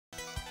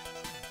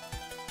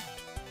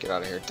Get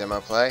out of here,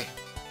 demo play.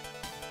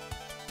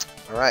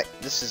 Alright,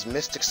 this is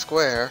Mystic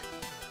Square,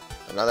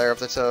 another of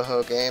the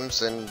Touhou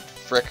games, and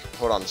frick,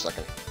 hold on a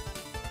second.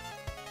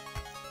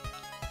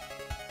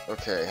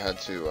 Okay, had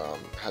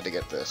to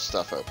get this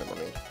stuff open. Let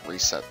me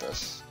reset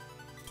this.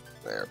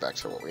 There, back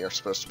to what we are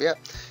supposed to be at.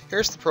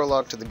 Here's the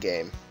prologue to the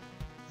game.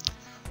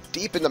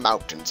 Deep in the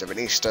mountains of an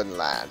eastern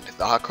land,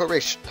 the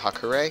Hakure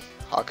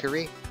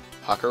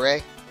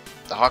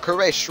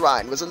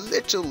Shrine was a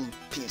little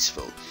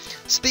peaceful.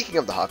 Speaking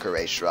of the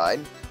Hakure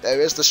Shrine,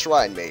 there is the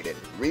Shrine Maiden,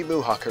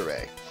 Reimu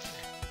Hakure.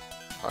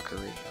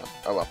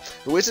 Oh well,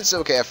 who isn't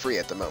so carefree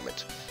at the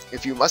moment.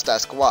 If you must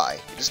ask why,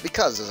 it is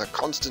because there's a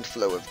constant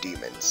flow of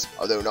demons,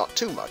 although not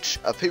too much,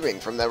 appearing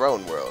from their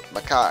own world,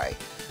 Makai.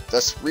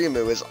 Thus,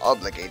 Reimu is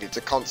obligated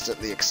to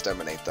constantly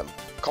exterminate them,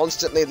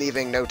 constantly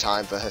leaving no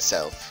time for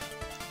herself.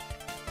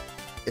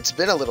 It's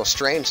been a little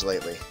strange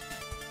lately.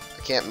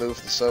 I can't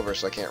move this over,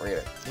 so I can't read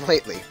it.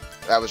 Lately,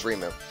 that was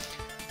Reimu.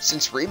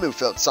 Since Reimu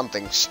felt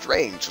something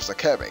strange was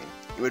occurring,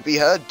 it would be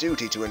her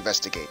duty to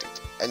investigate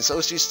it, and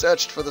so she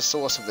searched for the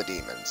source of the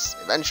demons.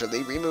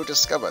 Eventually, Reimu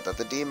discovered that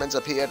the demons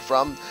appeared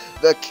from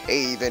the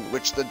cave in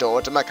which the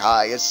door to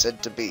Makai is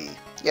said to be.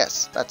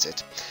 Yes, that's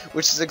it.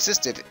 Which has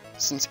existed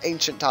since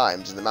ancient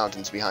times in the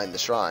mountains behind the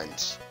shrine.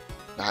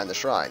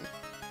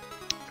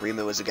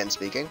 Reimu is again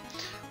speaking.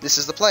 This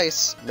is the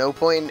place. No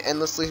point in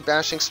endlessly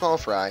bashing small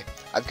fry.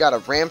 I've got to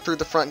ram through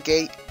the front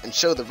gate and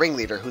show the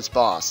ringleader who's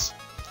boss.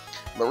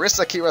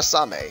 Marisa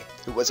Kirasame,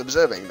 who was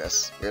observing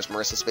this. Here's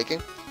Marisa speaking.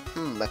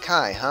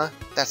 Makai, huh?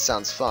 That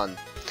sounds fun.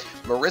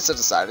 Marisa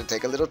decided to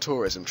take a little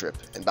tourism trip,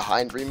 and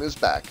behind Reimu's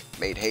back,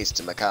 made haste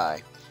to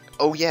Makai.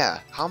 Oh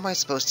yeah, how am I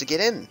supposed to get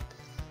in?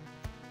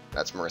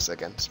 That's Marisa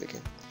again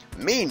speaking.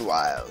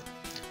 Meanwhile,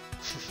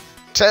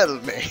 tell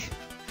me.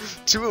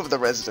 Two of the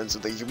residents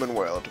of the human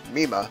world,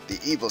 Mima, the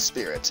evil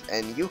spirit,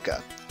 and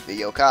Yuuka,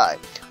 the Youkai,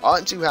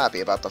 aren't too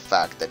happy about the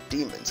fact that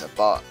demons have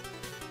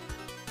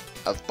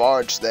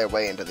barged their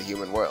way into the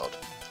human world.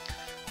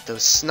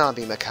 Those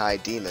snobby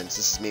Makai demons,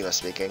 this is Mima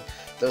speaking,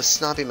 those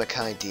snobby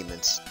Makai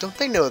demons, don't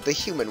they know that the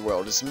human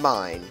world is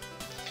mine?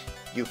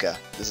 Yuuka,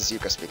 this is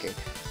Yuuka speaking.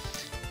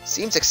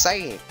 Seems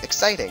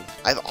exciting.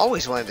 I've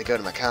always wanted to go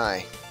to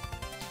Makai.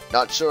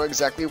 Not sure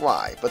exactly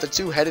why, but the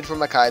two headed for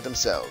Makai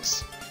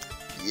themselves.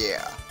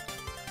 Yeah.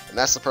 And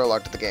that's the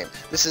prologue to the game.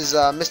 This is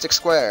Mystic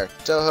Square,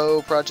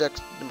 Touhou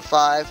Project number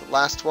 5,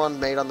 last one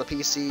made on the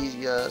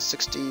PC,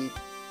 60,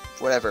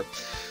 whatever.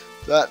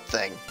 That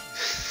thing.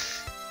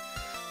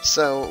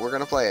 So, we're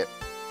gonna play it.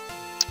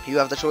 You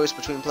have the choice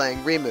between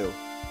playing Reimu,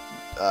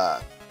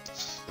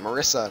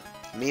 Marisa,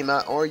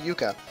 Mima, or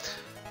Yuuka.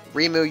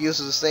 Reimu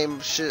uses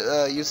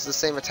the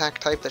same attack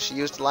type that she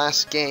used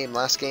last game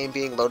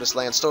being Lotus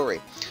Land Story.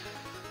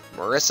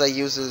 Marisa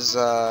uses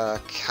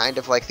kind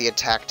of like the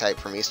attack type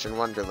from Eastern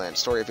Wonderland,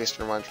 Story of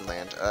Eastern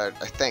Wonderland. I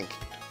think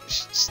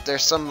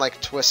there's some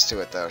like twist to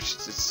it though.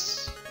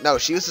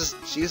 She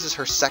uses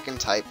her second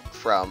type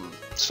from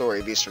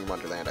Story of Eastern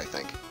Wonderland. I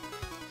think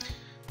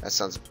that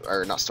sounds,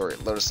 or not Story,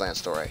 Lotus Land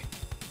Story.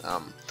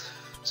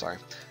 Sorry.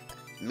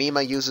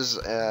 Mima uses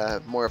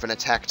more of an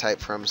attack type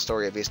from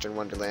Story of Eastern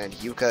Wonderland.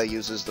 Yuuka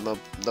uses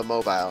the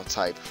mobile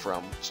type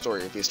from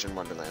Story of Eastern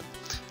Wonderland.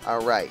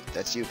 Alright,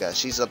 that's Yuuka.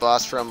 She's the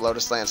boss from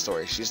Lotus Land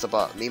Story.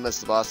 Mima's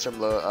the boss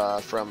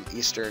from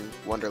Eastern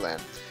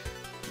Wonderland.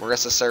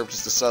 Marisa served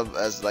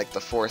as like the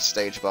 4th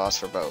stage boss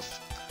for both.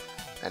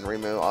 And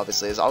Reimu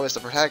obviously is always the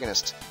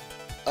protagonist.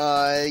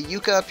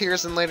 Yuuka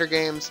appears in later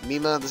games.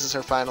 Mima, this is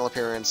her final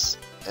appearance,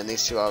 and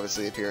these two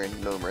obviously appear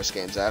in numerous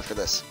games after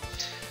this.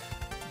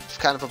 It's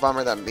kind of a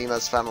bummer that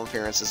Mima's final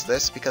appearance is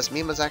this, because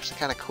Mima's actually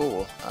kind of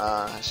cool.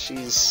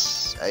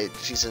 She's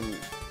in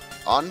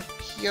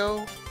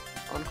Onkyo?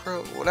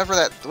 Whatever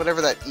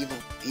that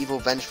evil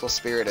vengeful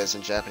spirit is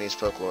in Japanese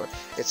folklore.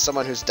 It's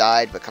someone who's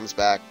died but comes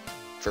back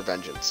for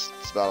vengeance.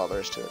 That's about all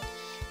there is to it.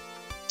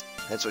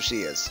 That's what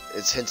she is.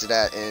 It's hinted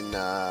at in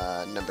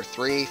number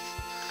 3,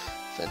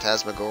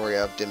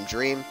 Phantasmagoria of Dim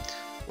Dream,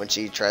 when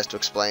she tries to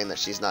explain that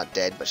she's not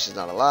dead but she's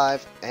not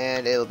alive,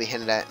 and it'll be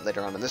hinted at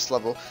later on in this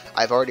level.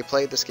 I've already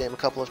played this game a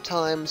couple of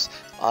times.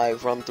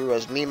 I've run through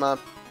as Mima.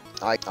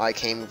 I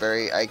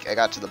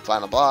got to the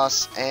final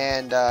boss,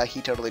 and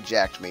he totally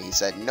jacked me. He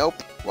said nope,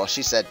 well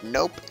she said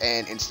nope,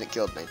 and instant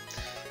killed me.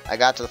 I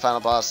got to the final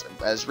boss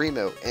as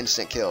Reimu,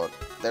 instant killed.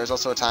 There was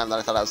also a time that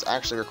I thought I was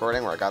actually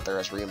recording where I got there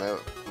as Reimu,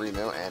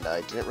 and I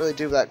didn't really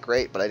do that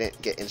great, but I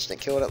didn't get instant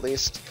killed at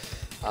least.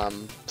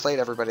 Played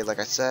everybody like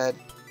I said,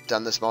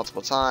 done this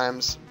multiple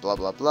times, blah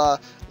blah blah.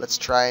 Let's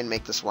try and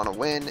make this one a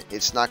win.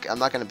 I'm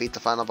not going to beat the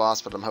final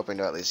boss, but I'm hoping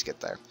to at least get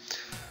there.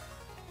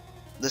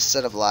 This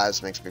set of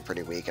lives makes me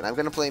pretty weak, and I'm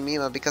going to play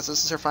Mima because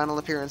this is her final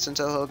appearance in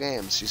Touhou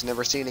games. She's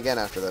never seen again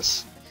after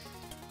this.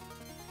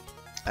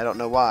 I don't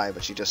know why,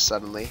 but she just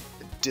suddenly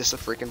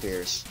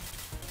dis-freaking-appears.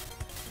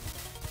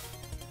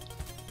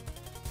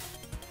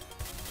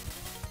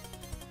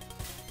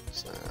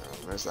 So,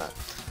 there's that.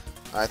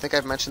 I think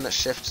I've mentioned that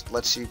shift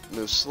lets you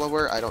move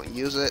slower. I don't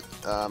use it.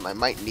 I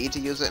might need to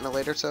use it in a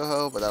later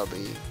Touhou, but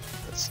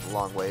that's a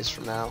long ways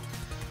from now.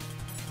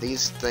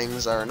 These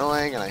things are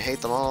annoying and I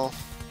hate them all,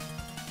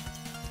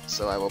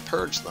 so I will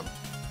purge them.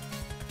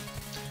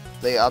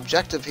 The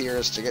objective here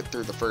is to get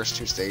through the first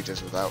 2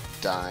 stages without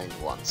dying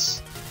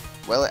once.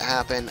 Will it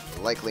happen?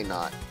 Likely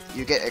not.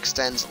 You get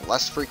extends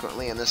less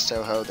frequently in this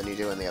Touhou than you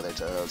do in the other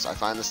Touhous. I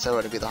find this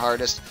Touhou to be the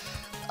hardest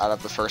out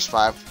of the first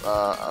 5.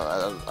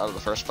 Out of the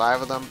first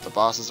 5 of them. The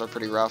bosses are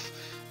pretty rough.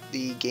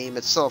 The game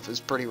itself is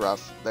pretty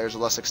rough. There's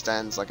less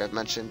extends, like I've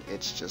mentioned.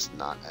 It's just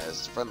not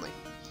as friendly.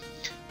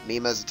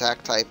 Mima's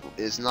attack type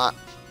does not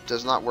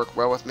work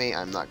well with me.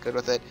 I'm not good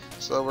with it,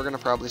 so we're gonna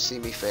probably see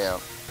me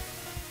fail.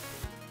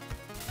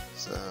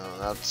 So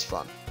that's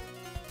fun.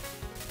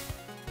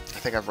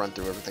 I think I've run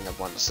through everything I've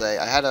wanted to say.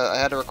 I had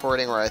a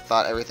recording where I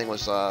thought everything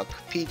was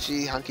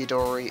peachy,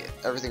 hunky-dory,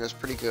 everything was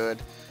pretty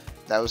good.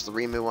 That was the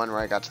Reimu one where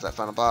I got to that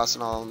final boss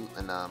and all,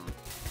 and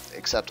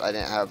except I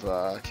didn't have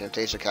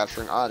Camtasia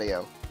capturing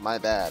audio. My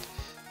bad.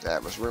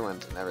 That was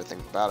ruined, and everything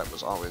about it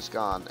was always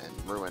gone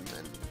and ruined,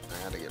 and I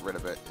had to get rid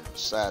of it. It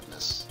was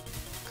sadness,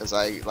 because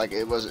if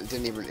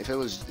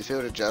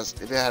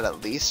it had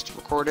at least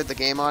recorded the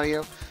game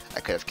audio, I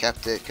could have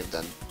kept it, could have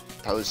done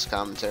post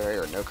commentary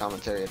or no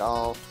commentary at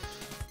all.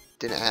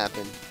 Didn't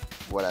happen.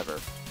 Whatever.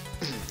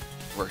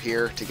 We're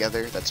here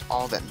together. That's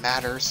all that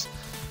matters.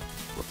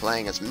 We're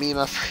playing as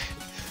Mima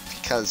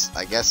because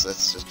I guess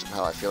that's just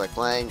how I feel like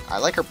playing. I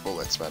like her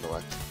bullets, by the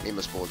way.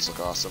 Mima's bullets look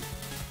awesome.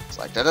 It's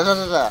like da da da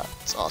da da.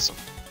 It's awesome.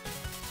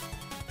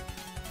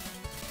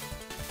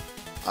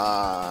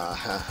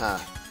 Haha.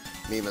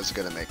 Mima's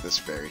gonna make this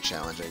very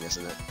challenging,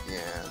 isn't it?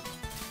 Yeah.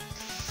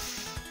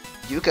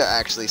 Yuuka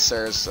actually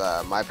serves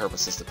my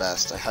purposes the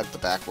best. I hug the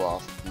back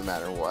wall no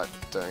matter what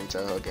during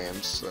Touhou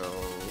games, so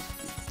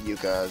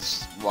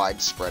Yuuka's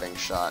wide-spreading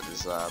shot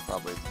is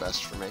probably the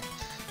best for me.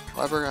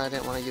 However, I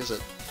didn't want to use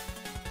it.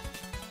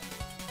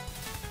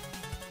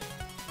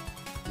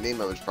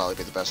 Mima would probably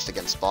be the best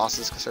against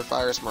bosses because her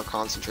fire is more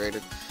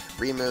concentrated.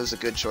 Reimu is a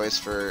good choice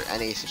for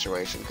any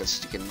situation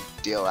because she can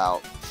deal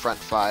out front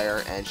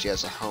fire and she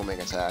has a homing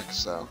attack,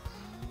 so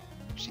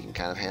she can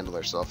kind of handle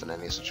herself in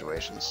any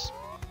situations.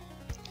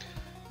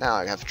 Now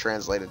I have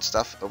translated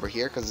stuff over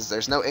here because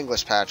there's no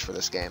English patch for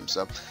this game,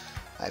 so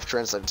I've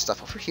translated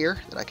stuff over here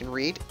that I can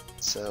read.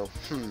 So,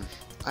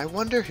 I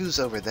wonder who's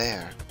over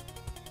there.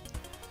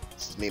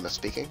 This is Mima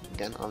speaking,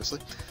 again, honestly.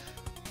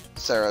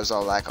 Sarah's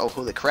all like, oh,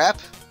 holy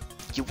crap.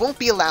 You won't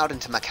be allowed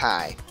into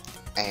Makai.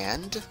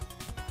 And?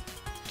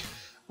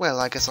 Well,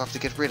 I guess I'll have to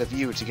get rid of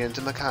you to get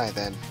into Makai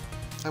then.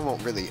 I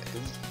won't really.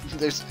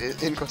 There's,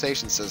 in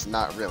quotation says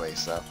not really,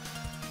 so.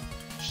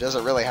 She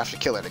doesn't really have to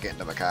kill her to get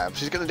into Makai, but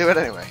she's gonna do it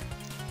anyway.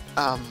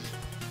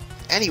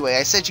 Anyway,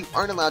 I said you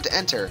aren't allowed to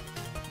enter.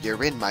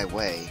 You're in my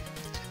way.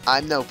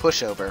 I'm no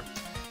pushover.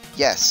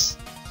 Yes,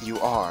 you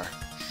are.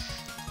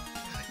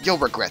 You'll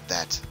regret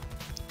that.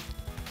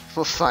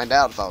 We'll find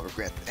out if I'll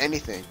regret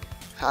anything.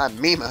 I'm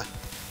Mima.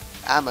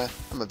 I'm a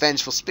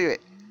vengeful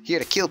spirit, here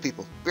to kill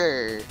people.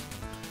 Brrr.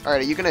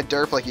 Alright, are you gonna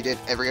derp like you did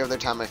every other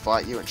time I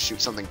fought you and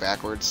shoot something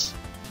backwards?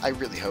 I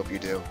really hope you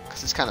do,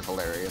 because it's kind of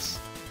hilarious.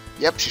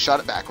 Yep, she shot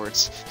it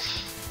backwards.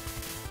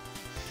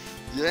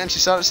 Yeah, and she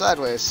shot it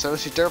sideways, so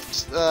she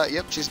derped,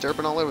 yep, she's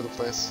derping all over the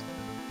place.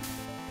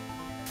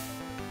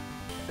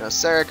 You know,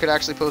 Sarah could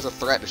actually pose a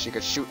threat if she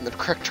could shoot in the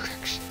correct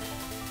direction.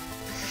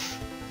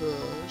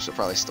 She'll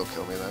probably still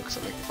kill me though, because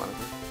I'm making fun of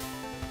her.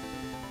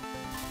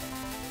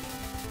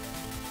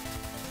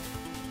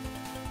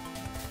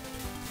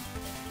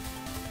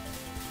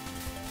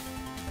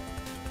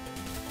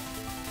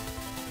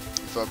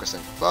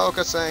 Focusing.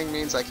 Focusing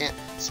means I can't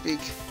speak.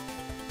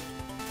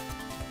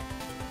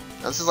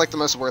 Now, this is like the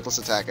most worthless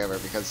attack ever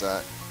because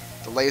the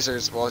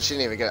lasers. Well, I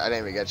didn't even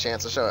get a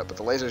chance to show it, but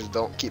the lasers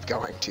don't keep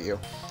going to you.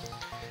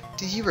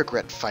 Do you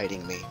regret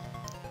fighting me?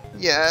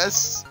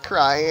 Yes,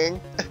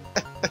 crying.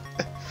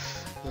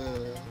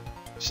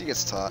 She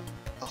gets taught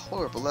a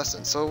horrible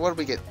lesson. So what did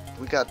we get?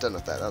 We got done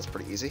with that. That was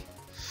pretty easy.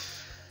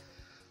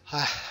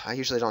 I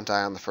usually don't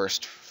die on the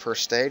first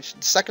stage.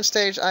 The second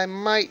stage, I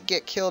might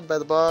get killed by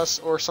the boss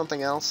or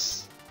something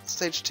else.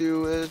 Stage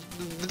 2,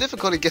 the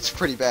difficulty gets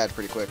pretty bad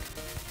pretty quick.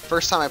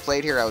 First time I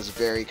played here, I was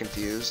very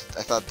confused.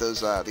 I thought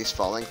these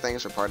falling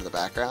things were part of the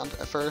background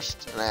at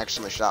first, and I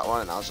accidentally shot one,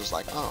 and I was just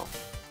like, oh,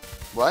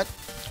 what?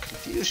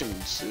 Confusion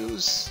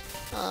ensues.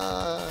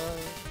 That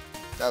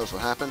was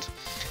what happened.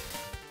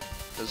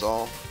 It was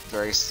all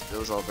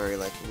very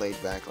like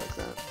laid back like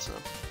that. So.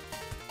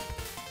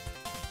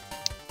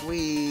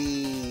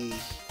 Whee!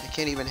 I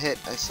can't even hit.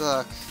 I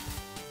suck.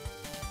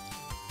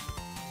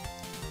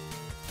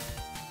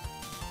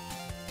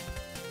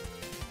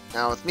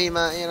 Now with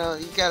Mima, you know,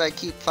 you gotta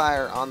keep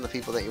fire on the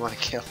people that you want to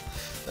kill.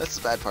 That's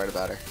the bad part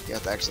about her. You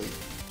have to actually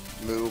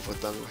move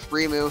with them. With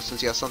Reimu,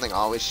 since you have something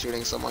always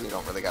shooting someone, you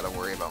don't really gotta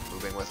worry about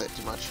moving with it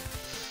too much.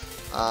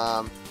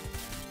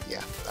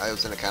 Yeah, I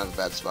was in a kind of a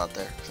bad spot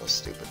there. So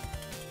stupid.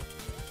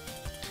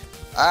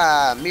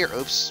 Ah,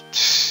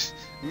 oops.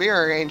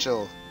 Mirror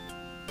Angel.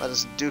 Let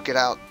us duke it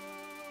out.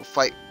 We'll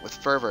fight with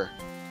fervor,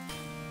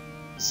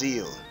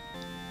 zeal,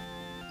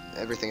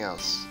 everything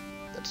else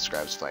that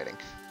describes fighting.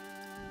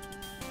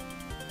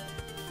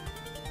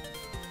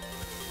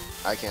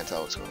 I can't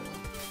tell what's going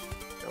on.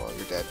 Oh, well,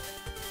 you're dead.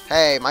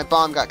 Hey, my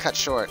bomb got cut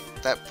short.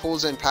 That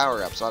pulls in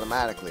power-ups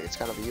automatically. It's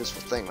kind of a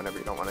useful thing whenever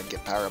you don't want to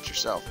get power-ups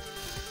yourself.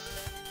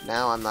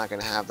 Now I'm not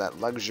going to have that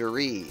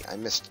luxury. I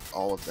missed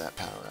all of that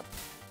power-up.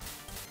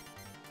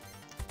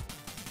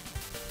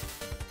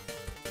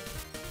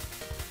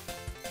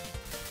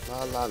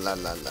 La la la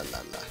la la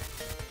la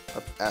la.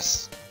 Up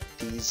S.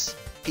 P's.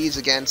 P's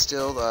again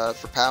still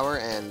for power,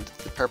 and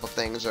the purple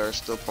things are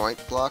still point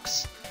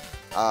blocks.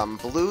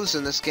 Blues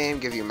in this game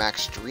give you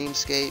max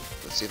Dreamscape.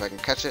 Let's see if I can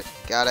catch it.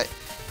 Got it.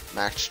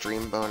 Max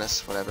Dream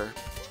bonus, whatever.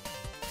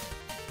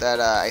 That,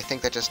 I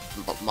think that just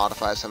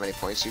modifies how many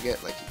points you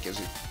get. Like, it gives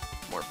you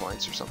more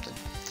points or something.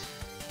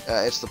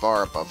 It's the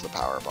bar above the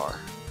power bar.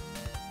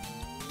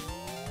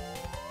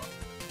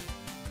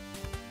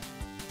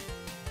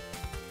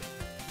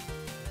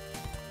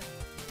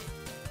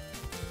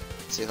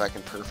 Let's see if I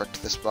can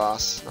perfect this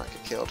boss, not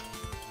get killed.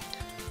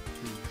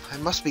 I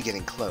must be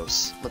getting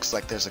close. Looks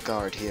like there's a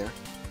guard here.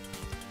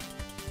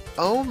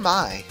 Oh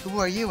my, who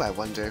are you, I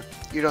wonder?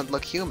 You don't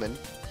look human.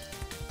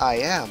 I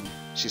am.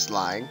 She's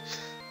lying.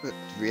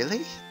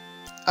 Really?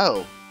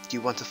 Oh, do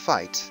you want to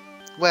fight?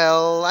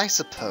 Well, I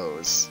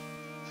suppose.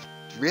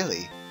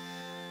 Really?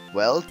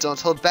 Well, don't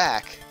hold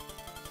back.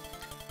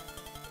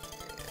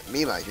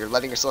 Mima, you're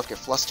letting yourself get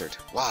flustered.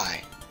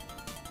 Why?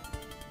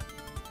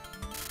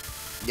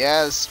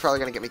 Yeah, this is probably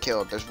gonna get me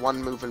killed. There's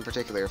one move in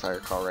particular, if I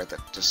recall right, that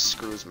just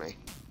screws me.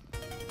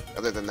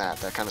 Other than that,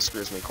 that kind of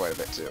screws me quite a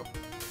bit too.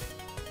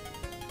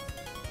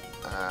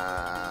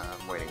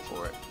 I'm waiting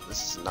for it.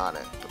 This is not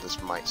it, but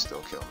this might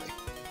still kill me.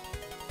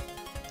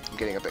 I'm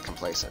getting a bit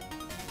complacent.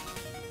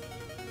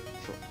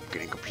 I'm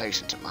getting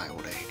complacent at my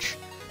old age.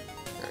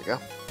 There we go.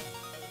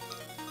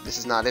 This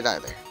is not it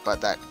either,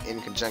 but that in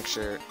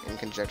conjunction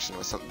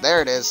with something.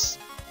 There it is.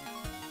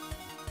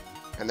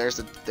 And there's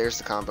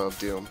the combo of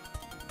doom.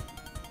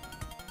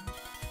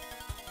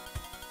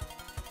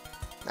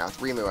 Now with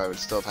Reimu, I would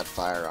still have had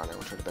fire on it,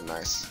 which would have been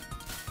nice.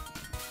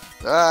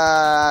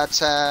 Ah,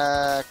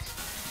 attack!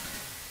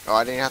 Oh,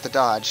 I didn't even have to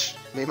dodge.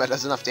 Mima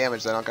does enough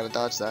damage that I don't gotta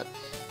dodge that.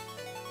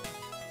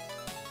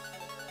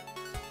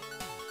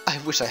 I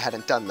wish I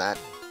hadn't done that.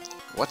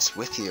 What's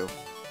with you?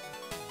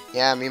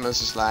 Yeah, Mima's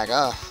just like,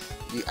 oh,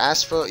 you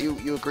asked for,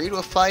 you agree to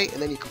a fight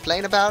and then you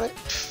complain about it?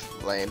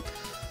 Lame.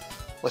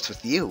 What's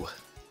with you?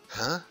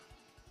 Huh?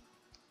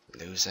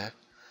 Loser.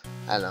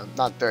 I don't know,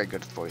 not very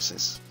good at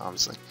voices,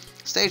 honestly.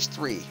 Stage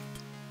 3.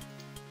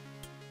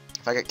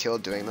 If I get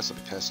killed doing this, I'll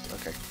be pissed.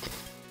 Okay.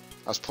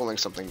 I was pulling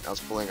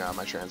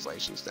my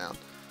translations down.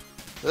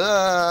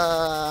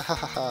 Ah, ha,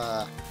 ha,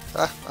 ha.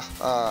 Ah,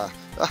 ah,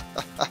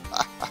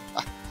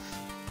 ah.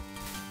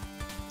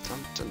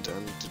 Dun,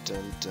 dun,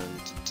 dun, dun,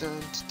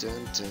 dun,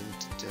 dun, dun,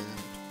 dun.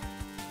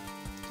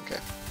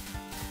 Okay.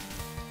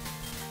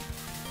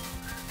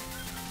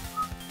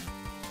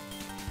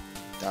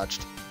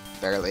 Dodged.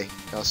 Barely.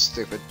 That was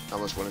stupid.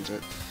 Almost went into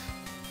it.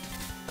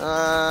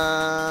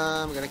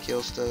 I'm gonna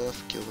kill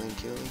stuff. Killing.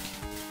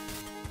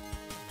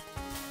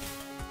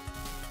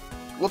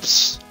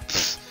 Whoops.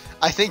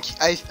 I think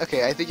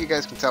you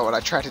guys can tell what I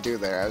tried to do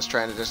there. I was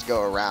trying to just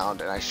go around,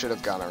 and I should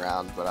have gone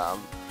around, but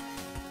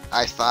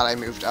I thought I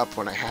moved up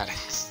when I had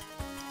it.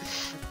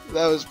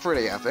 That was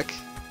pretty epic.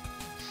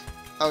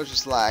 I was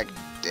just like,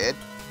 dead,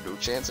 no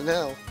chance in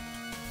hell.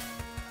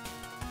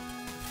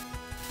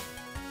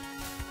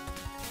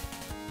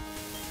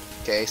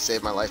 Okay,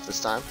 saved my life this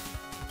time.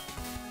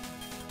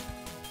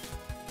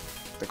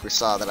 I think we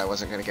saw that I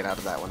wasn't going to get out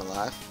of that one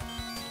alive.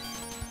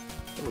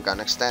 We got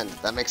an extend.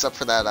 That makes up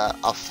for that.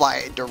 I'll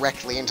fly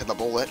directly into the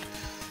bullet.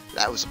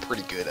 That was a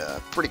pretty good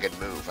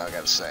move, I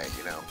gotta say.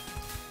 You know,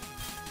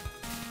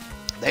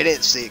 they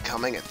didn't see it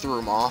coming. It threw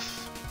them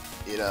off.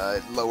 It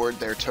lowered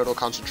their total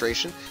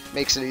concentration.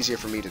 Makes it easier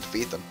for me to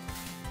defeat them.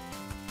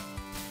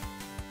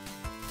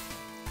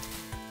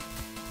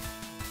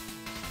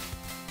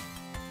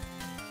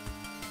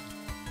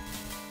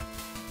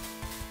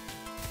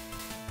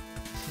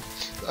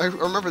 I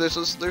remember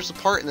there's a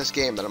part in this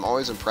game that I'm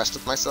always impressed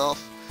with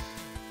myself,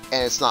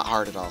 and it's not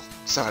hard at all,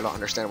 so I don't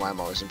understand why I'm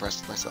always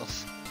impressed with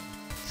myself.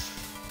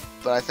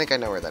 But I think I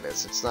know where that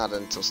is. It's not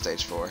until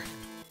stage 4.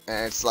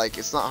 And it's like,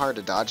 it's not hard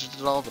to dodge it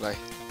at all, but I'm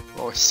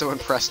always so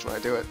impressed when I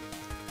do it.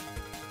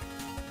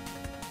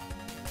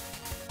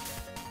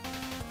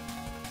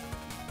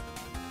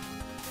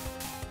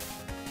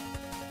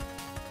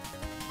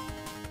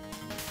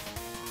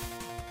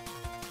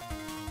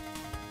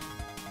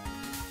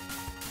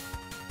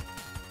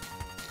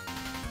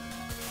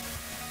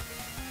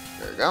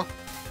 There we go.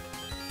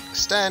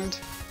 Extend.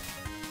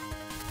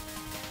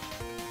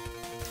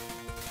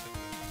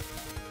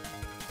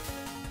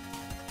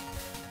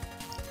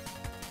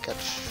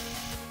 Catch.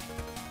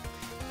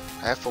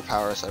 I have full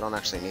power, so I don't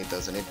actually need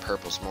those. I need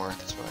purples more.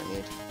 That's what I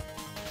need.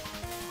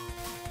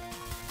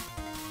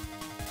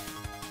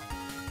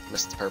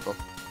 Missed the purple.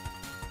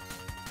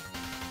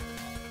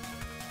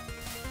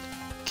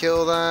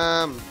 Kill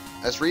them!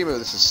 As Reimu,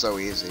 this is so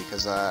easy,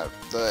 because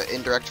the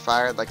indirect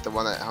fire, like the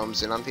one that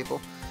homes in on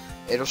people,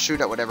 it'll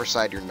shoot at whatever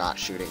side you're not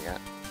shooting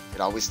at.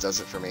 It always does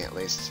it for me, at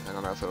least. I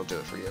don't know if it'll do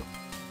it for you.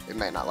 It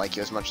might not like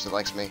you as much as it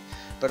likes me,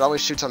 but it always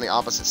shoots on the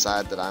opposite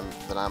side that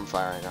I'm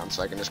firing on,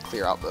 so I can just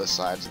clear out both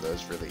sides of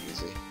those really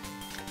easy.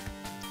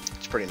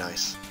 It's pretty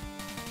nice.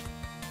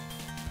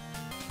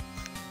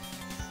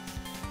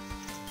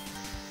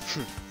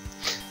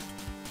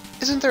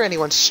 Isn't there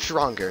anyone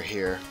stronger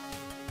here?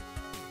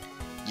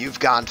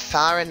 You've gone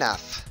far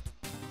enough.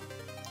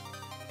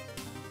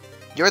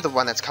 You're the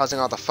one that's causing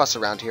all the fuss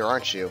around here,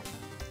 aren't you?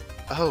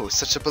 Oh,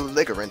 such a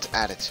belligerent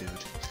attitude.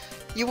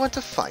 You want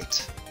to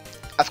fight?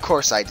 Of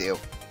course I do.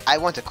 I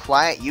want to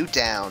quiet you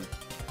down.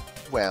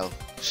 Well,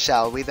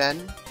 shall we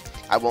then?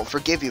 I won't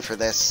forgive you for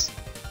this.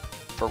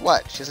 For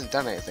what? She hasn't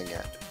done anything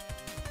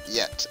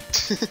yet.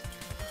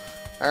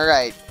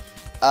 Alright.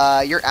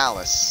 You're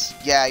Alice.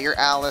 Yeah, you're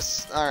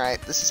Alice.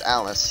 Alright, this is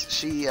Alice.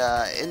 She,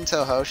 in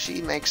Touhou,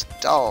 she makes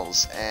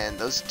dolls, and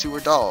those two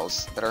are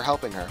dolls that are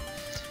helping her.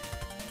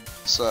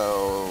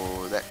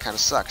 So, that kind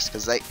of sucks,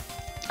 because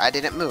I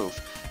didn't move,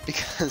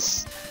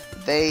 because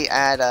they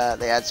add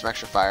some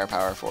extra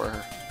firepower for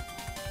her.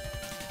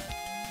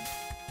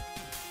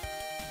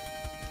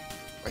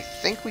 I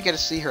think we get to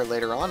see her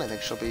later on. I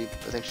think she'll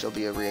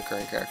be a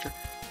reoccurring character.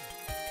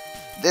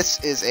 This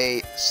is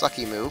a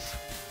sucky move.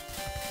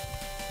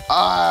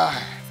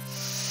 Ah,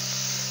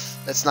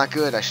 that's not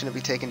good. I shouldn't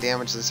be taking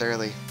damage this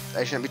early.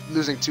 I shouldn't be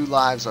losing 2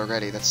 lives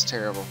already. That's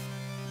terrible.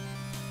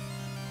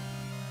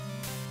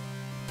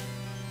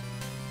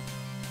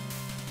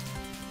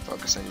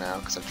 Focusing now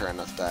because I'm trying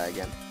not to die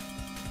again.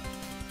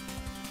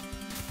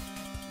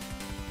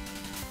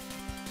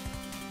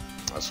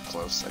 That was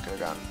close. That could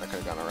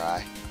have gone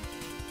awry.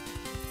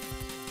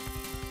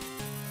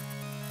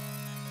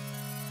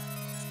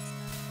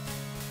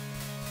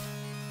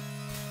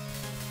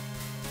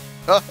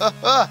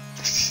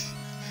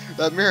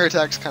 That mirror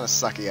attack's kind of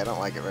sucky. I don't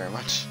like it very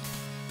much.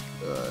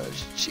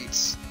 She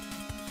cheats.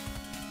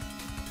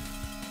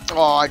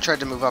 Oh, I tried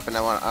to move up and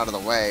I went out of the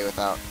way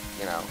without,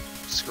 you know,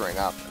 screwing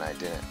up, and I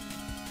didn't.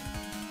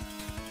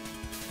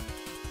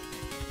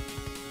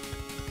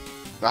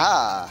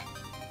 Aha!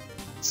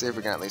 Let's see if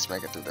we can at least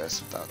make it through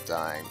this without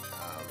dying.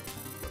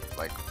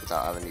 Like,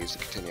 without having to use the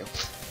continue.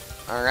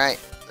 Alright,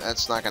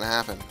 that's not gonna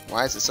happen.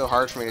 Why is it so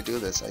hard for me to do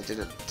this? I did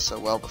it so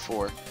well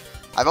before.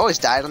 I've always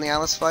died on the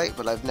Alice fight,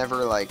 but I've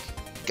never, like,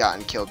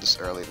 gotten killed this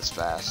early, this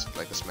fast,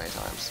 like this many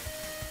times.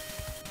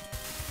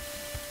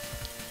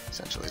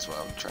 Essentially is what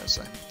I'm trying to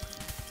say.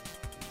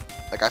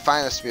 Like, I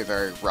find this to be a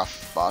very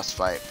rough boss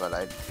fight, but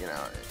I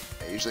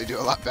usually do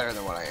a lot better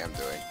than what I am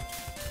doing.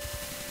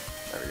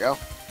 There we go.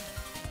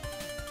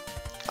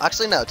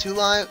 Actually, no, 2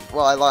 lives.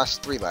 Well, I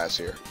lost 3 lives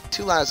here.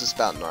 2 lives is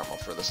about normal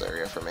for this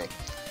area for me.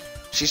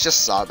 She's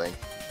just sobbing.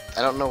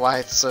 I don't know why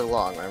it's so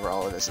long whenever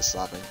all it is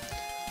sobbing.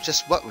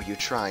 Just what were you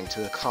trying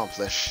to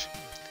accomplish?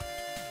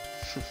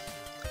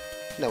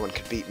 No one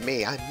could beat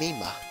me. I'm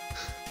Mima.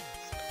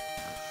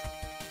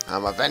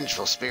 I'm a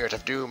vengeful spirit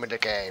of doom and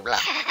decay. Blah.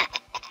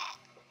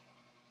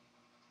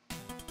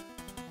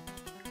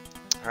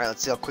 Alright,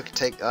 let's see how quick it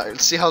takes.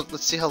 Let's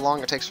see how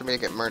long it takes for me to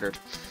get murdered.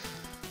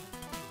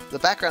 The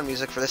background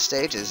music for this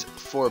stage is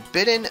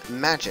Forbidden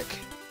Magic,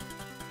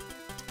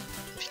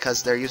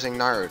 because they're using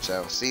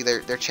Naruto. See,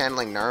 they're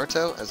channeling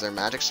Naruto as their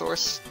magic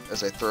source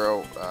as they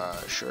throw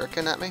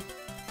shuriken at me.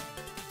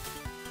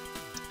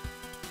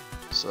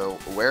 So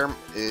where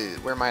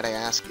might I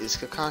ask is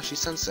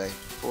Kakashi-sensei,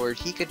 for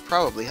he could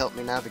probably help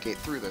me navigate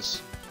through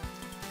this.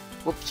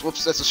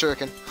 Whoops, that's a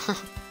shuriken.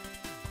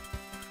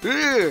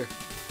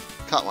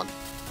 Caught one.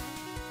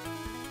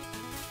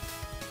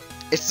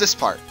 It's this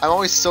part. I'm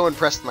always so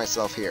impressed with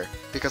myself here,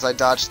 because I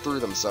dodged through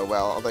them so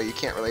well, although you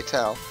can't really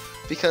tell,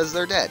 because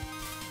they're dead.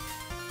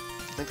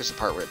 I think there's a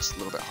part where it's a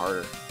little bit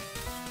harder.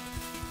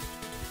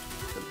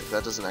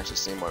 That doesn't actually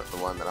seem the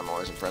one that I'm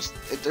always impressed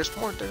with. There's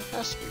more, there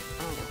has to be.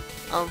 I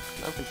don't know.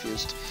 I'm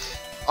confused.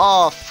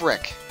 Oh,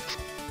 frick.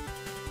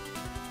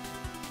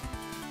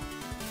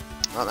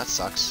 Oh, that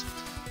sucks.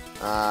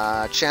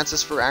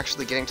 Chances for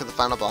actually getting to the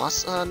final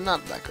boss?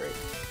 Not that great.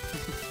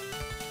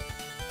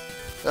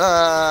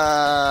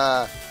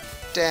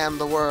 Damn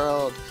the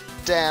world!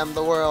 Damn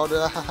the world!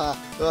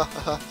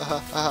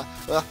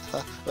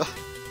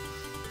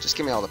 Just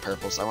give me all the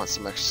purples. I want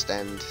some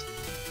extend.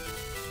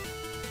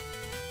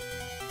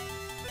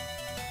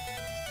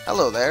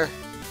 Hello there.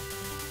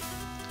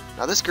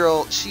 Now this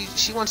girl,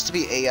 she wants to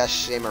be Aya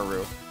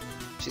Shemaru.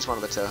 She's one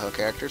of the Touhou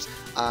characters.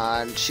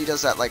 And she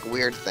does that like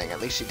weird thing.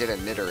 At least she did in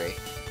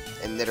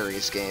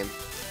Nidori's game.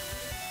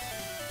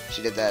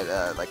 She did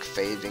that like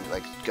fading,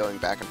 like going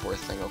back and forth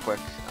thing real quick.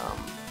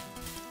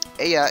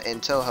 Aya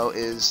in Touhou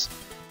is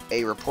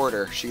a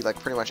reporter. She like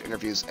pretty much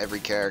interviews every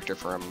character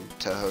from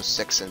Touhou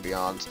 6 and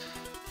beyond.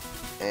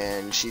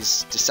 And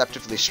she's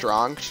deceptively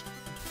strong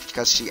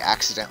because she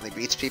accidentally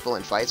beats people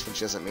in fights when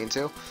she doesn't mean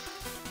to.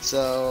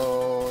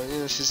 So, you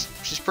know, she's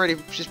pretty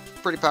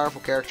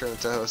powerful character in the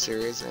Touhou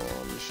series,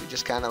 and she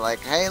just kind of like,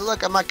 hey,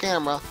 look at my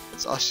camera.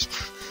 That's all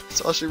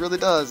she really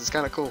does. It's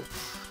kind of cool.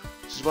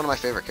 She's one of my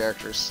favorite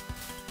characters.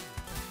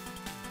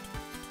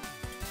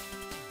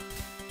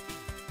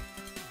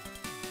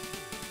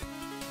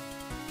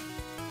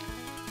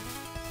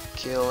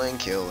 Killing,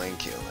 killing,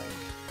 killing.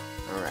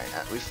 Alright,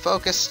 we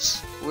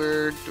focused.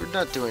 We're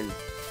not doing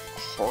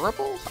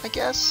horrible, I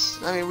guess?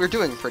 I mean, we're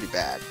doing pretty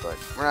bad, but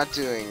we're not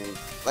doing...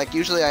 Like,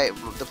 usually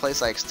the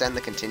place I extend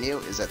the continue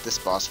is at this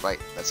boss fight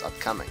that's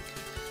upcoming.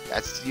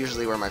 That's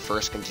usually where my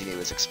first continue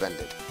is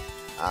expended.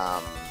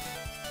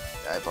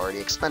 I've already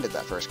expended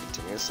that first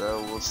continue,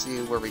 so we'll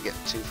see where we get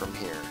to from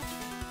here.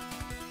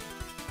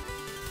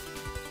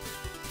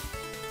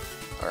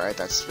 Alright,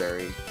 that's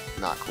very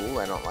not cool.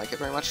 I don't like it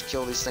very much.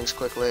 Kill these things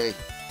quickly.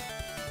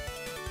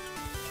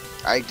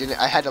 I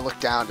had to look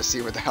down to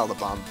see where the hell the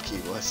bomb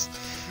key was.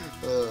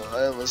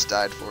 I almost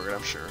died for it,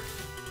 I'm sure.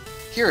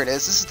 Here it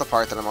is. This is the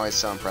part that I'm always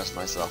so impressed with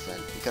myself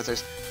in, because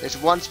there's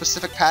one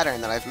specific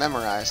pattern that I've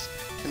memorized,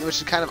 and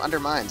which kind of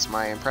undermines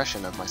my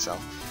impression of myself.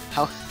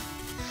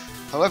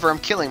 However, I'm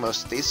killing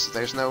most of these, so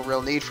there's no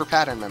real need for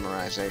pattern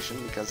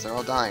memorization, because they're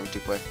all dying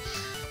too quick.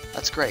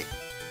 That's great.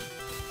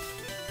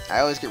 I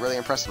always get really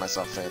impressed with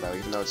myself there, though,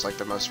 even though it's like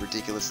the most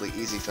ridiculously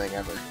easy thing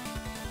ever.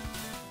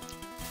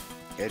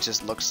 It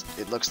just looks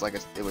like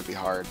it would be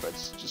hard, but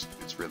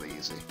it's really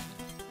easy.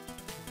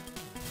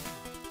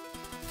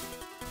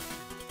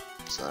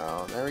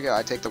 So there we go.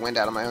 I take the wind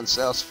out of my own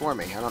sails for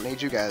me. I don't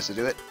need you guys to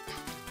do it.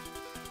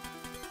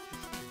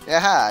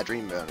 Yaha!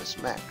 Dream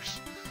bonus max.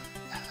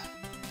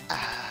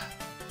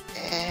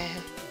 I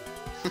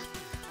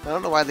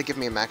don't know why they give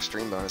me a max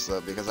dream bonus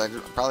though, because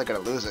I'm probably gonna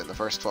lose it in the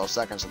first 12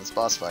 seconds of this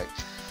boss fight.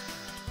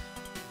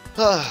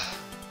 What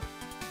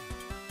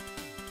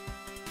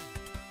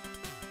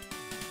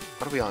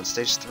are we on,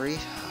 stage 3?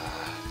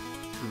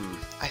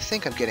 I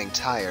think I'm getting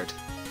tired.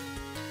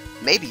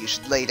 Maybe you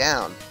should lay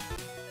down.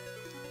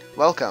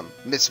 Welcome,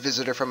 Miss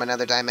Visitor from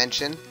another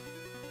dimension.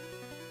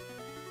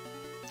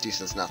 She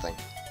says nothing.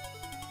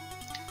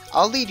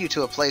 I'll lead you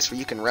to a place where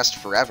you can rest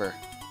forever.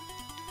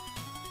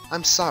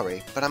 I'm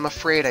sorry, but I'm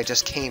afraid I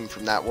just came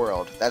from that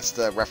world. That's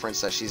the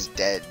reference that she's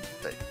dead,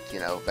 but, you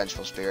know,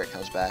 vengeful spirit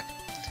comes back.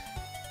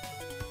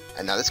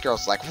 And now this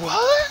girl's like,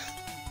 what?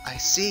 I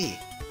see.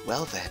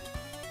 Well then.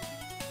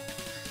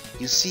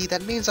 You see,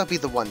 that means I'll be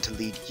the one to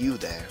lead you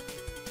there.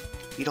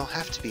 You don't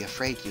have to be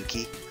afraid,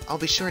 Yuki. I'll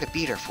be sure to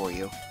beat her for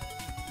you.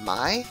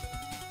 Mai?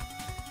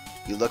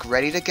 You look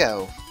ready to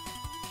go.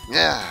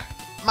 Yeah.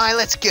 Mai,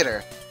 let's get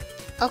her.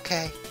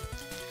 Okay.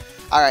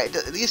 Alright,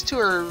 these two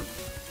are...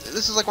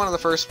 This is like one of the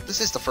first... This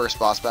is the first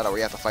boss battle where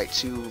you have to fight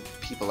two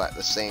people at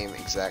the same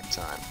exact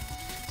time.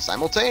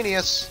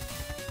 Simultaneous!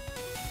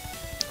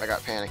 I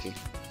got panicky.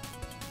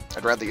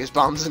 I'd rather use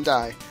bombs than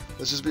die.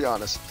 Let's just be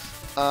honest.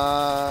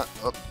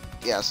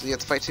 Yeah, so you have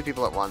to fight two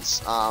people at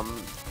once.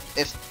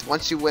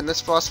 Once you win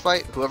this boss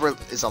fight, whoever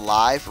is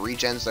alive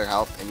regens their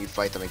health, and you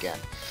fight them again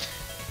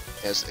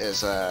as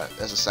a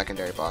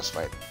secondary boss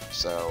fight.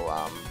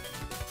 So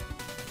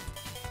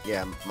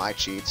yeah, my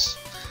cheats.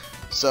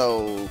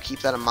 So keep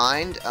that in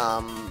mind.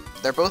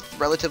 They're both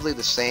relatively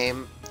the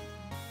same,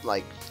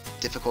 like,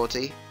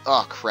 difficulty.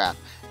 Oh crap!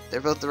 They're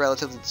both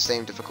relatively the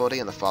same difficulty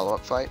in the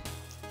follow-up fight.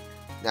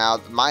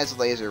 Now, Mai's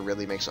laser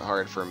really makes it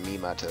hard for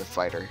Mima to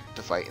fight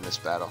in this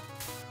battle.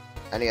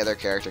 Any other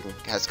character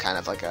has kind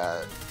of like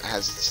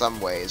has some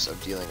ways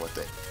of dealing with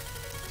it,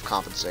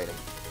 compensating.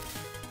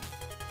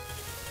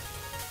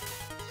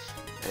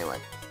 Anyway,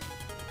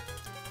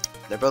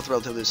 they're both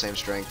relatively the same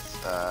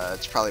strength.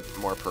 It's probably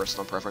more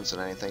personal preference than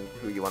anything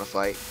who you want to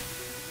fight.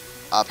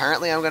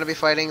 Apparently, I'm going to be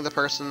fighting the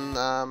person,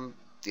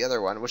 the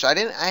other one, which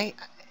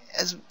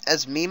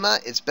as Mima,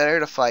 it's better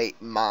to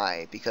fight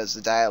Mai because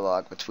the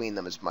dialogue between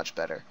them is much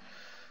better.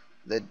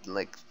 The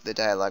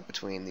dialogue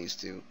between these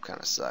two kind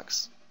of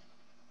sucks.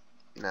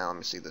 Now let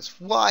me see this.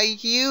 Why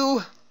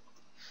you?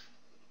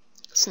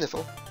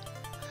 Sniffle.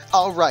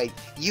 Alright,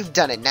 you've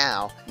done it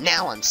now.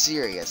 Now I'm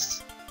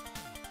serious.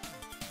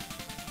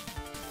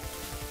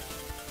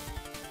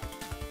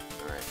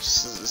 Alright,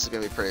 this is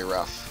gonna be pretty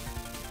rough.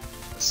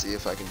 Let's see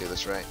if I can do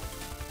this right.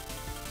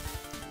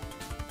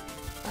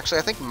 Actually,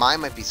 I think mine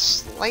might be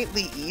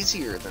slightly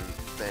easier than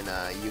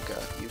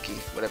Yuki,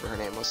 whatever her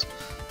name was.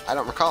 I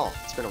don't recall.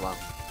 It's been a while.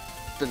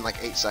 It's been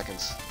like 8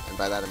 seconds. And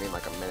by that I mean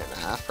like a minute and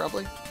a half,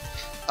 probably.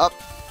 Up.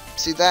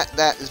 See,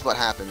 that is what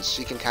happens.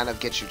 She can kind of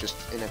get you just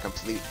in a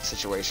complete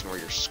situation where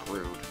you're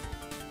screwed.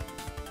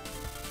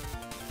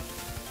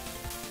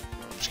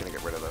 I'm just gonna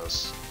get rid of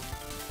those.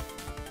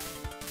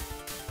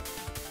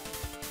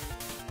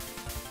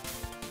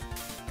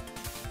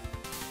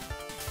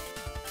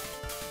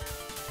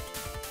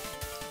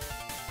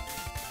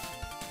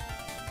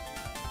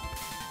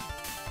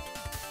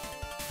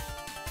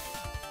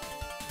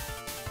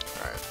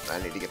 Alright,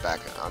 I need to get back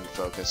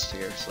unfocused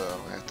here,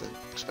 so I have to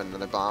spend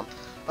another bomb.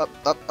 Up,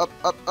 up, up,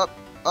 up, up,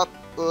 up,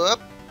 up,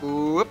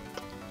 whoop.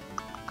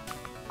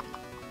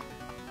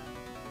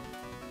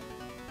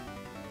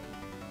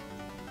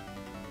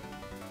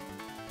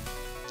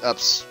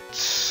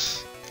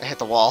 Ups. I hit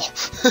the wall.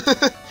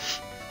 I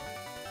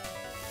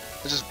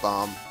just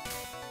bomb.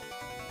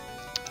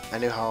 I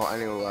knew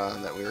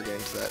that we were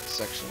getting to that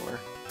section where...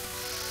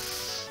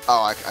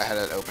 Oh, I had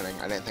an opening.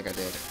 I didn't think I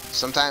did.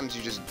 Sometimes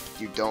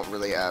you don't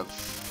really have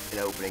an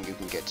opening you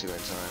can get to in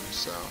time,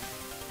 so...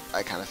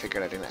 I kind of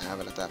figured I didn't have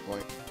it at that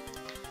point.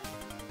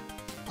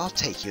 I'll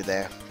take you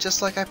there,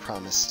 just like I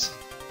promised.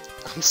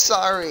 I'm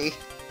sorry.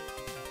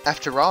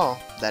 After all,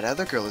 that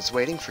other girl is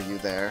waiting for you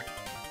there.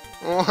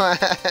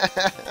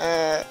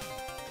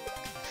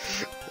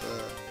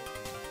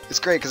 It's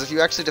great, because if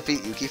you actually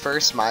defeat Yuki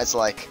first, Mai's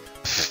like,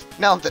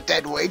 now the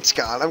dead weight's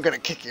gone, I'm gonna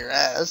kick your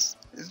ass.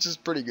 It's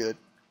just pretty good.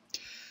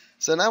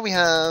 So now we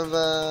have,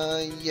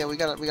 yeah, we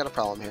got a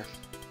problem here.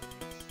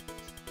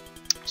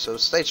 So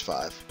stage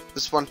 5.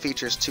 This one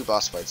features 2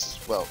 boss fights.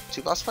 Well,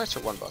 2 boss fights or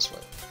 1 boss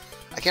fight?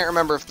 I can't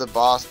remember if the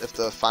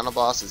final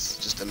boss is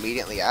just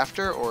immediately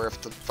after, or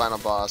if the final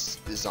boss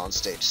is on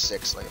stage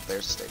 6. Like if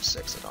there's stage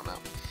 6, I don't know.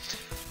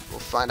 We'll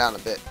find out in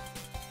a bit.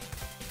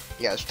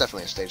 Yeah, it's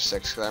definitely a stage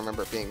 6, because I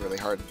remember it being really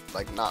hard,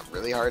 like not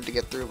really hard to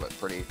get through, but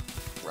pretty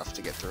rough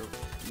to get through.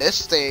 This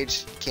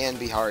stage can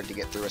be hard to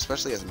get through,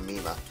 especially as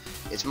Mima.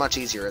 It's much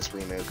easier as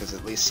Reimu, because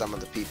at least some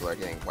of the people are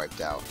getting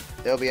wiped out.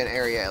 There'll be an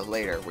area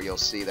later where you'll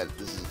see that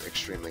this is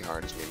extremely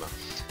hard as Mima.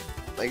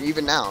 Like,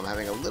 even now, I'm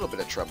having a little bit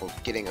of trouble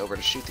getting over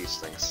to shoot these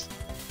things.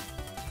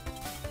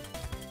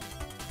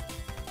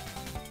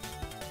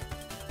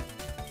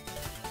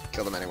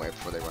 Kill them anyway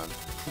before they run.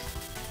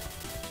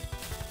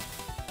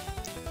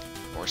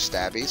 More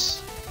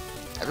stabbies.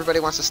 Everybody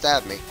wants to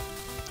stab me.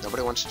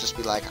 Nobody wants to just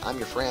be like, I'm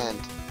your friend.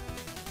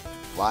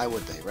 Why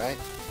would they, right?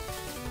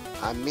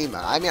 I'm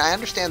Mima. I mean, I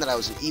understand that I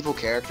was an evil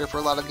character for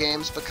a lot of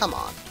games, but come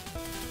on.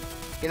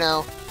 You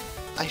know,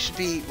 I should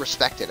be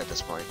respected at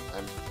this point.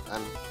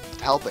 I'm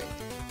helping,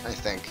 I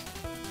think.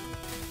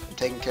 I'm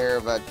taking care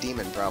of a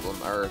demon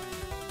problem, or...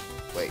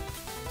 Wait,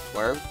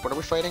 what are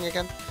we fighting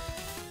again?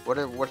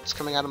 What's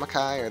coming out of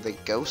Makai? Are they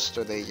ghosts?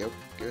 Are they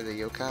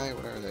yokai?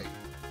 What are they?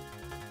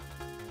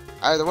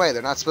 Either way,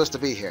 they're not supposed to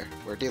be here.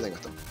 We're dealing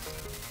with them.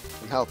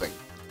 I'm helping.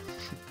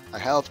 I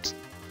helped.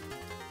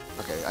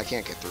 Okay, I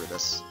can't get through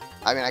this.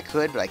 I mean, I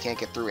could, but I can't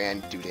get through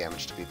and do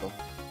damage to people.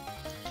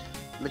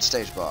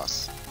 Mid-stage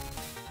boss.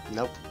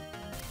 Nope.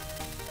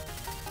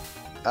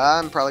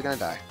 I'm probably gonna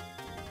die.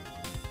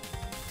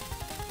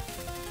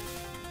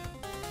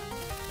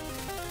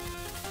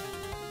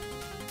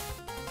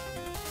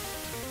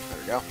 There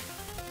we go.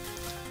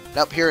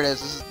 Nope, here it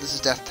is. This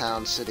is Death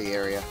Town City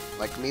area.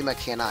 Like, Mima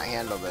cannot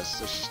handle this.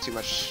 There's just too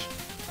much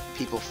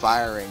people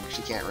firing.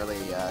 She can't really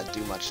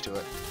do much to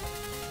it.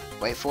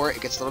 Wait for it.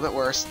 It gets a little bit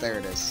worse. There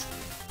it is.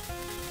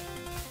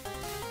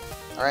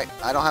 Alright,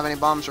 I don't have any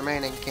bombs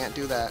remaining. Can't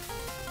do that.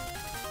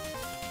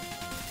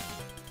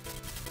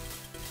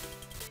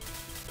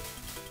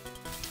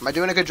 Am I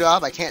doing a good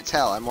job? I can't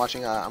tell. I'm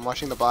watching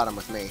the bottom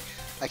with me.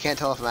 I can't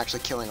tell if I'm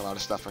actually killing a lot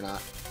of stuff or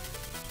not.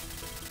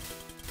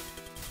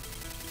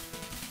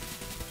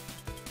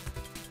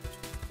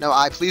 No,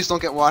 please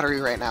don't get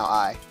watery right now,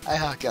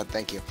 oh god,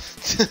 thank you.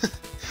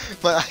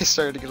 My eyes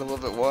started to get a little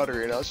bit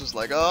watery and I was just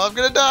like, oh, I'm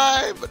gonna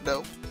die, but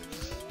no.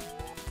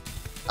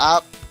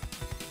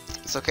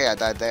 It's okay, I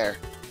died there.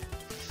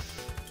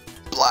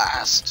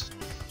 Blast!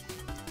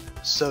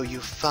 So you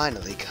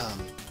finally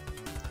come.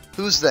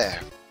 Who's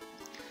there?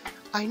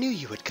 I knew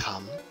you would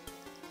come.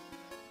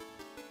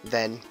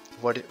 Then,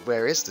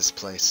 where is this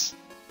place?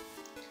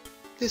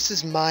 This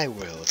is my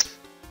world.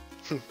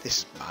 This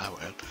is my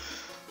world.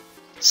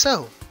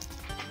 So,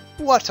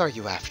 what are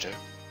you after?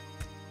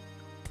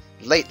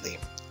 Lately,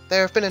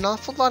 there have been an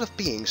awful lot of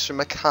beings from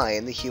Makai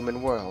in the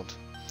human world.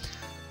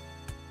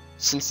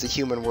 Since the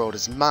human world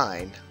is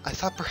mine, I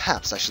thought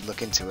perhaps I should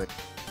look into it.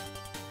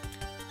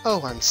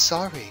 Oh, I'm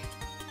sorry.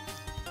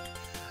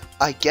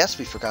 I guess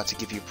we forgot to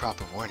give you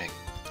proper warning.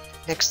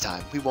 Next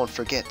time, we won't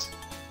forget.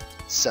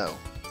 So,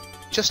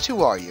 just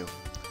who are you?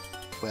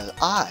 Well,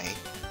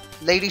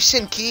 Lady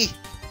Shinki.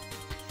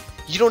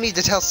 You don't need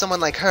to tell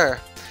someone like her.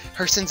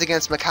 Her sins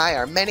against Makai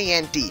are many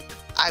and deep.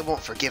 I won't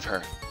forgive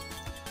her.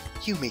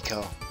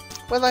 Yumiko.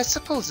 Well, I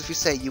suppose if you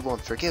say you won't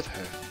forgive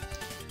her.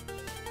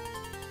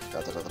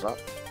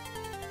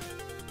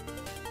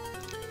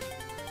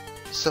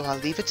 So I'll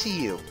leave it to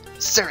you.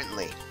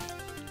 Certainly.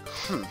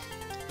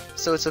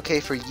 So it's okay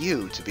for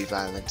you to be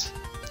violent.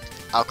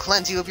 I'll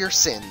cleanse you of your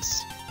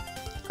sins.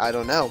 I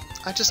don't know.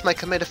 I just might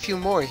commit a few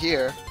more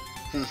here.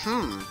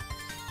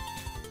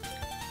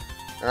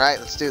 Alright,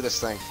 let's do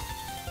this thing.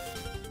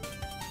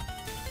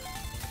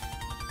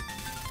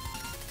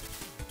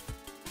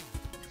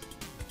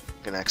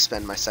 Gonna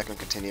expend my second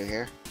continue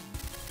here.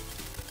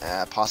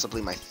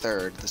 Possibly my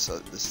third. This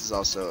is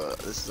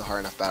a hard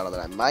enough battle that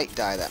I might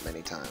die that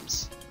many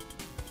times.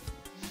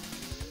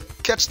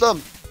 Catch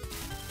them!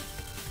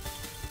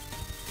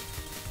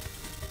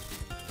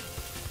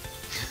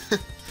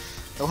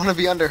 I want to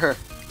be under her.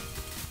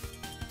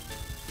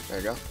 There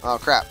you go. Oh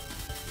crap.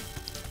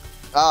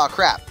 Oh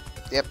crap.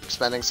 Yep,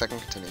 expending second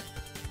continue.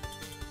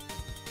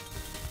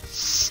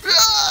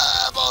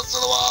 Balls to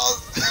the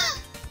walls!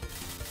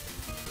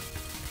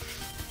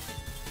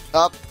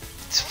 Up.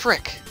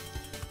 Frick.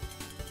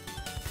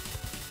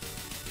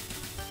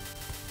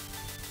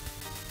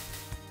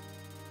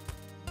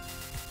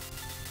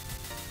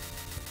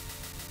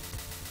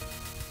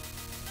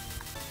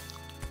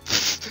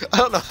 I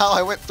don't know how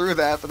I went through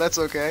that, but that's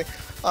okay.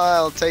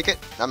 I'll take it.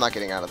 I'm not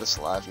getting out of this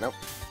alive. Nope.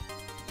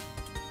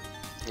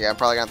 Yeah, I'm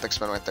probably gonna have to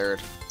expend my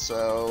third.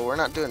 So we're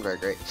not doing very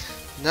great.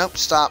 Nope,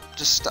 stop.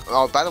 Just stop.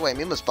 Oh, by the way,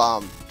 Mima's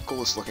bomb.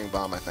 Coolest looking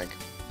bomb, I think.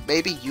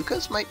 Maybe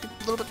Yuuka's might be a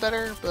little bit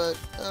better, but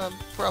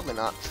probably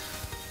not.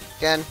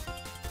 Again,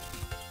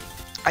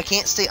 I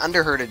can't stay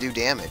under her to do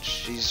damage.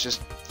 She's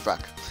just...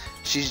 fuck.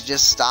 She's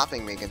just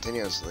stopping me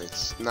continuously.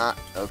 It's not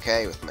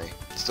okay with me.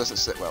 This doesn't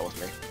sit well with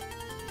me.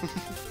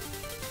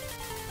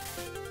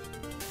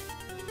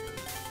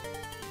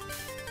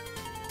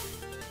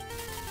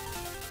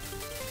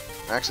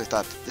 I actually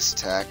thought that this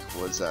attack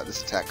was,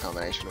 this attack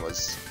combination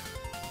was,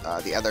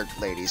 the other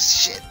lady's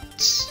shit.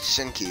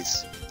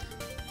 Shinki's.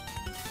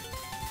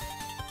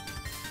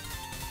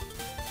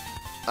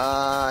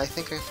 I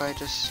think if I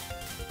just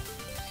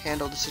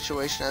handle the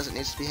situation as it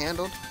needs to be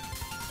handled.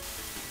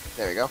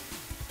 There we go.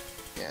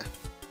 Yeah.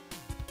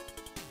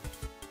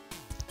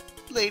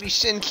 Lady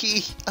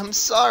Shinki, I'm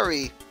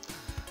sorry.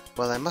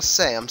 Well, I must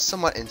say, I'm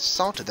somewhat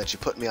insulted that you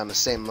put me on the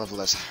same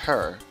level as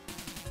her.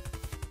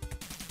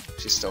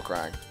 She's still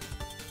crying.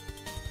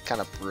 Kind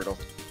of brutal.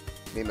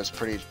 Mima's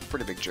pretty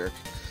big jerk.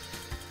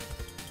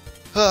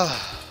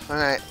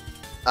 Alright.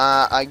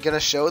 I'm gonna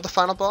show the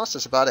final boss.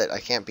 That's about it. I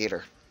can't beat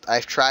her.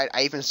 I've tried.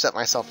 I even set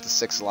myself to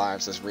 6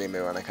 lives as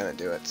Reimu, and I couldn't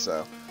do it.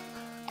 So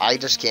I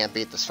just can't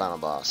beat this final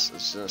boss.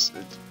 It's just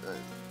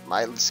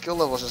my skill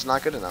level is just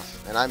not good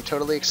enough, and I'm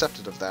totally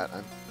accepted of that.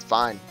 I'm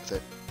fine with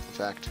it. In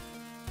fact,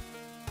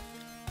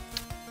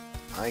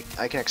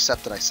 I can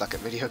accept that I suck at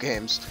video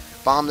games.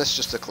 Bomb this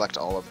just to collect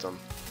all of them.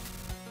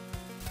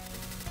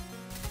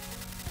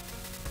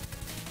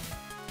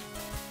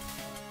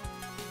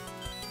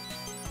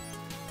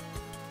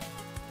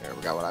 There,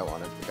 we got what I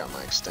wanted. We got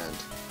my extend.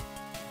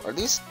 Are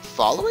these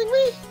following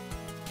me?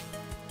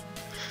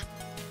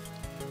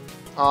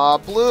 Aw,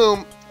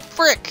 Bloom!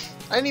 Frick!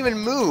 I didn't even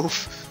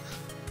move!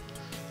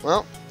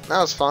 Well, that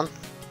was fun.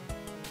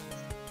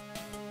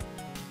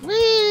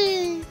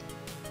 Whee!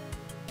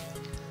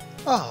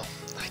 Oh,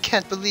 I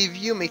can't believe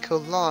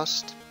Yumiko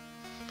lost.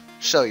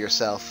 Show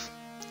yourself.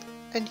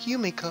 And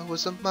Yumiko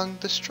was among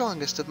the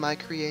strongest of my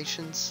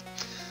creations.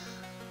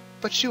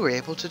 But you were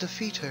able to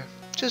defeat her.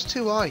 Just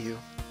who are you?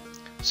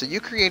 So you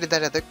created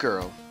that other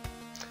girl.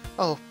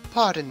 Oh,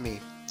 pardon me.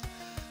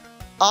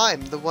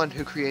 I'm the one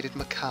who created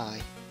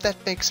Makai.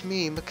 That makes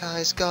me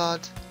Makai's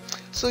god.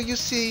 So you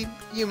see,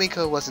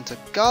 Yumiko wasn't a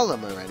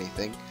golem or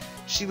anything.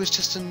 She was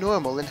just a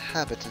normal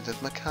inhabitant of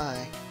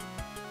Makai.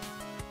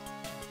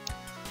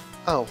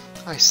 Oh,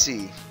 I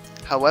see.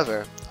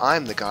 However,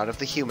 I'm the god of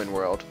the human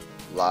world.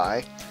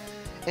 Lie.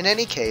 In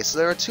any case,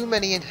 there are too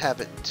many of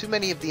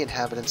the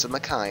inhabitants of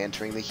Makai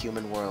entering the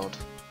human world.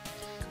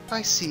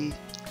 I see.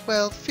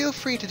 Well, feel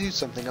free to do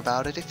something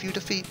about it if you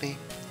defeat me.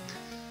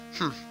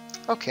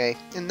 Okay,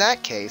 in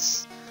that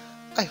case,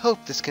 I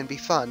hope this can be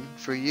fun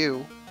for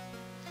you.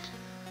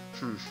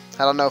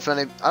 I don't know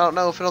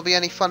if it'll be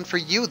any fun for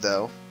you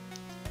though.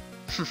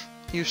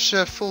 You're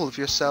sure full of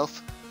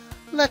yourself.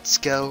 Let's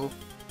go.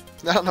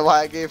 I don't know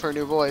why I gave her a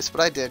new voice,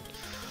 but I did.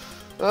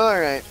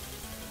 Alright.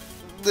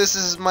 This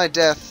is my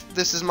death.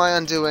 This is my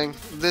undoing.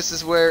 This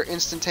is where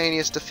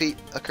instantaneous defeat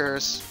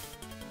occurs.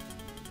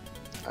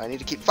 I need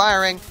to keep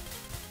firing.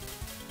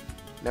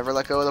 Never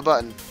let go of the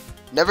button.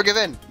 Never give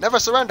in. Never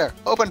surrender.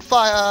 Open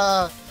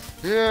fire.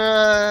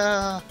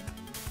 Yeah.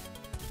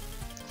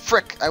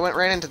 Frick, I went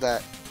right into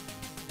that.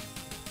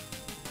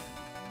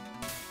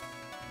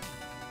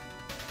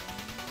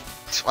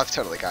 I've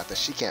totally got this.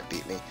 She can't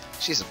beat me.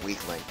 She's a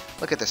weakling.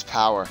 Look at this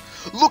power.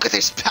 Look at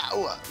this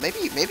power.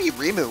 Maybe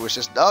Reimu was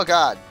just, oh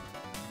god,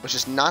 was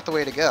just not the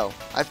way to go.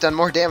 I've done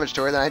more damage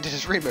to her than I did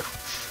as Reimu.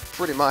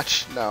 Pretty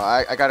much. No,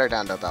 I got her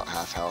down to about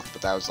half health,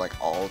 but that was like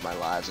all of my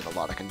lives and a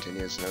lot of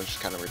continues, and it was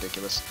just kind of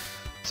ridiculous.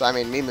 So I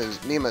mean,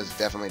 Mima's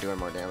definitely doing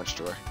more damage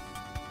to her.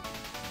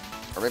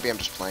 Or maybe I'm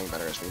just playing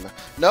better as Mima.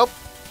 Nope.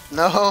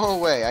 No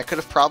way. I could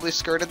have probably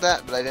skirted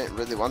that, but I didn't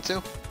really want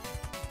to.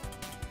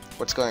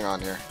 What's going on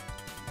here?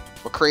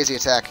 What crazy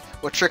attack?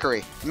 What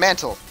trickery?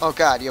 Mantle! Oh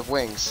god, you have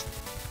wings.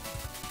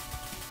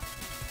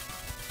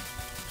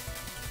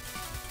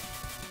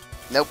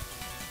 Nope.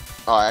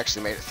 Oh, I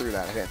actually made it through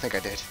that. I didn't think I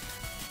did.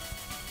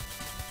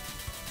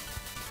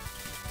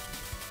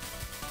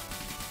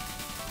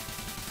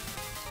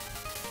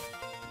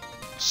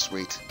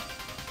 Sweet.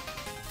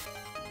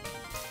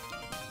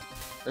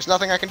 There's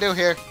nothing I can do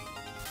here.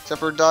 Except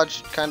for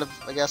dodge, kind of,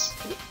 I guess.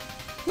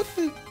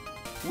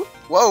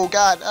 Whoa,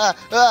 god!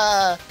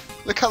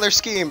 The color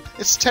scheme!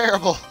 It's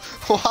terrible!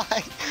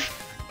 Why?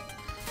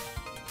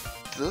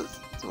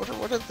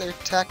 What are their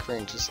attack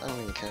ranges? I don't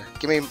even care.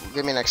 Give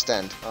me an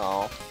extend.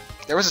 Oh.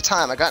 There was a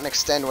time I got an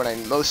extend when I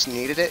most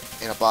needed it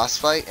in a boss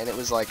fight, and it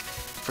was like,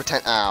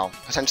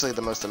 potentially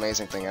the most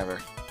amazing thing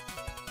ever.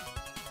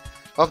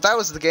 Well, if that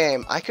was the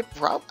game, I could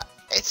probably...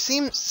 It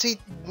seems... See,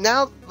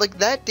 now, like,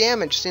 that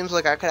damage seems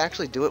like I could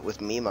actually do it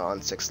with Mima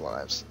on 6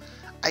 lives.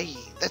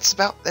 That's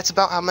about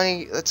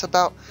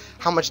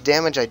how much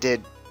damage I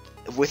did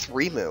with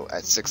Reimu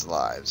at 6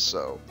 lives,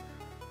 so...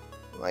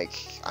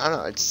 Like, I don't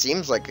know, it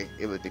seems like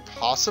it would be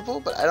possible,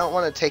 but I don't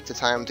want to take the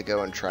time to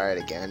go and try it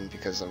again,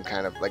 because I'm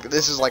kind of, like,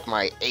 this is like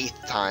my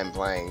 8th time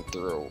playing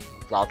through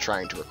while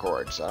trying to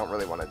record, so I don't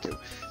really want to do.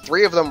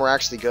 3 of them were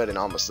actually good and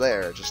almost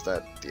there, just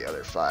that the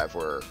other 5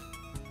 were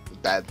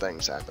bad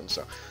things happened,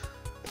 so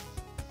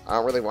I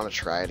don't really want to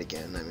try it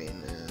again. I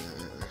mean,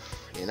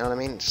 you know what I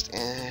mean? Just,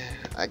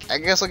 I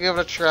guess I'll give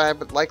it a try,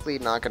 but likely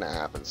not going to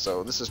happen,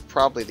 so this is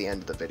probably the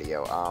end of the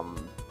video.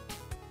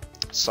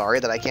 Sorry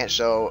that I can't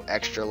show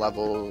extra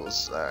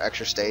levels,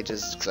 extra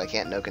stages, because I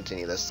can't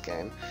continue this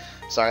game.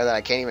 Sorry that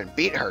I can't even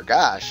beat her,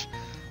 gosh.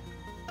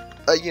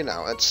 You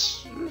know,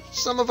 it's,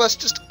 some of us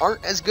just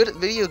aren't as good at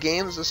video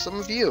games as some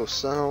of you,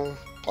 so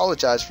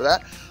apologize for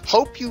that.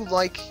 Hope you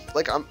I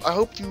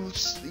hope you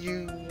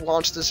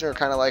watch this and are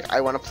kind of like, I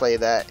want to play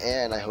that,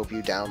 and I hope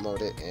you download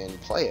it and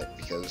play it,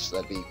 because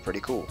that'd be pretty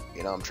cool.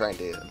 You know, I'm trying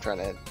to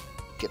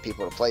get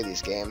people to play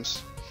these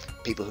games,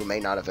 people who may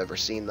not have ever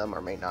seen them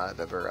or may not have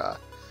ever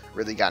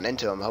really gotten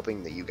into them.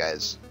 Hoping that you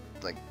guys,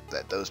 like,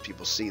 that those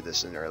people see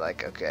this and are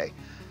like, okay,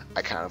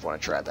 I kind of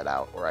want to try that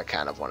out, or I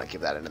kind of want to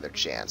give that another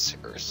chance,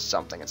 or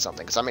something and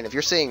something. Because I mean, if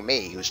you're seeing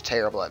me, who's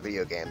terrible at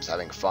video games,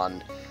 having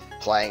fun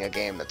playing a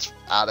game that's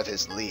out of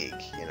his league,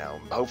 you know,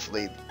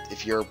 hopefully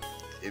if you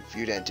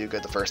didn't do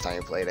good the first time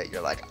you played it,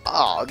 you're like,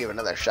 oh, I'll give it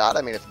another shot.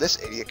 I mean, if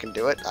this idiot can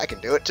do it, I can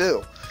do it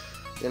too,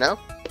 you know.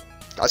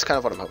 That's kind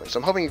of what I'm hoping. So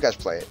I'm hoping you guys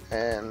play it,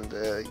 and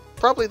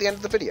probably the end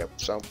of the video.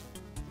 So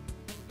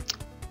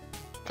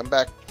come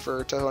back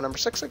for Touhou number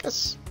 6, I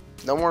guess.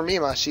 No more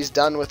Mima. She's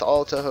done with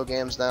all Touhou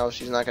games now.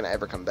 She's not gonna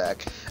ever come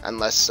back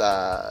unless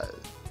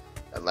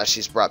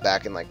she's brought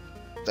back in like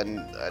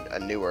a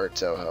newer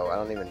Touhou. I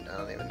don't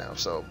even know.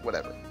 So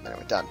whatever.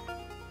 Anyway, done.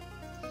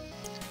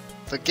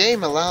 The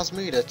game allows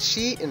me to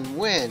cheat and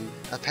win,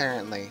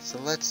 apparently. So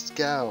let's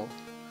go.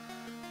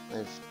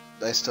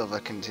 I still have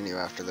a continue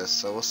after this,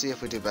 so we'll see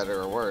if we do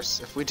better or worse.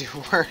 If we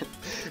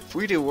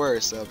do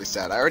worse, that'll be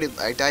sad.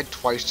 I died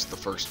twice to the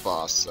first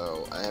boss,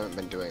 so I haven't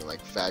been doing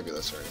like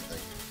fabulous or anything.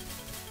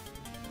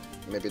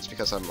 Maybe it's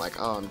because I'm like,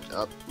 oh, I'm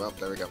up. Well,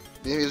 there we go.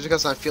 Maybe it's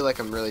because I feel like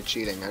I'm really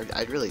cheating.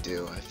 I really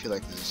do. I feel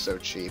like this is so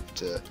cheap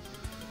to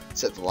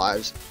set the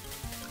lives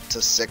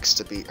to 6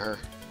 to beat her.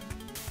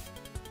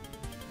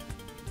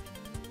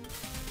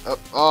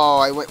 Oh,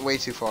 I went way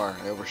too far.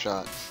 I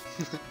overshot.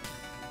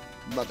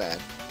 My bad.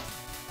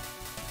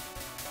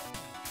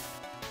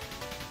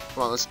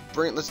 Come on, let's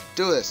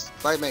do this.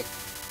 Fight me.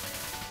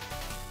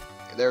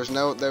 There was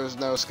no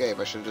escape.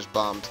 I should have just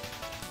bombed.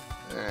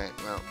 Alright,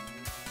 well.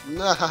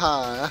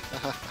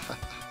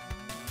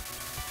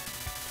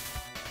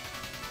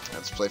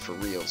 Let's play for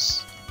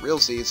reals.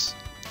 Realsies.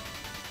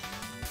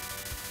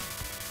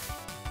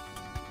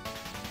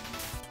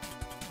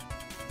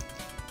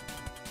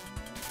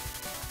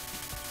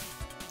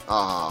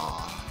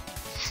 Ah,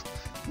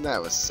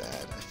 that was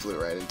sad. I flew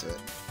right into it.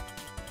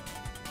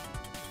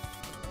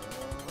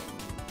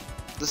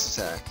 This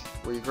attack,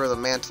 where you grow the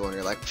mantle and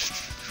you're like,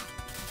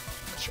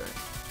 that's right.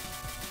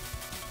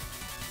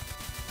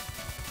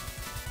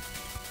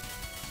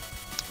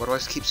 Why do I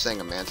keep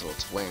saying a mantle?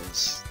 It's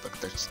wings. Look,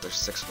 there's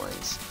 6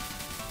 wings.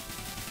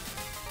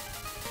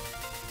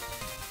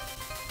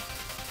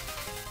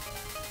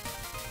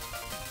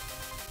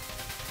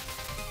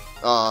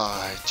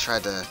 Oh, I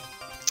tried to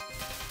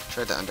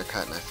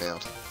undercut and I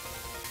failed.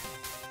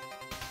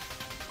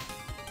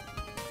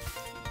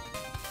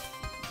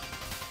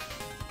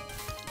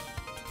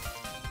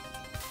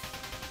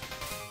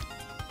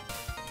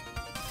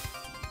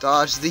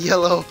 Dodge the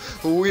yellow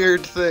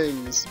weird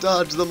things.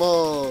 Dodge them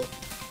all.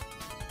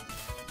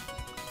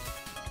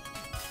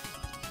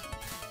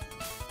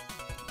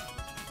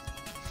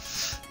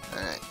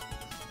 Alright.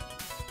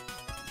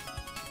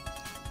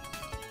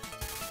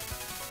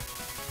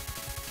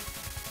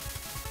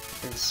 I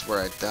think this is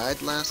where I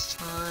died last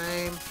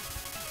time.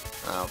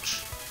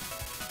 Ouch.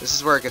 This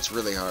is where it gets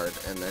really hard,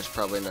 and there's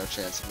probably no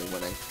chance of me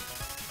winning.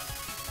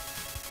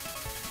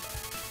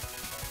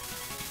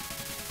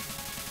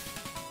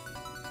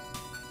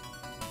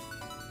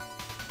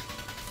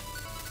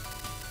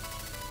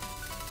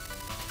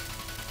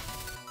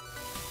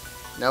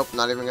 Nope,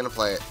 not even gonna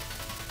play it.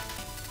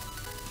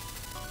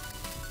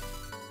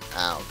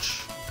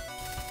 Ouch.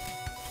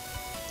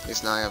 At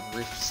least now I have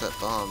reset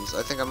bombs.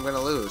 I think I'm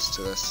gonna lose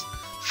to this.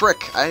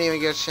 Frick! I didn't even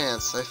get a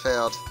chance. I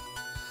failed.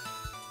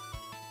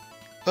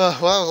 Well,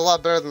 that was a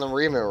lot better than the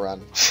Reimu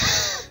run.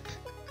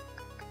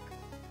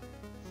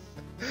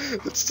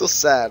 It's still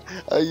sad.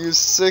 I used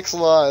 6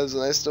 lives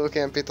and I still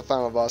can't beat the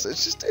final boss.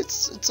 It's just,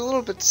 it's a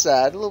little bit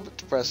sad, a little bit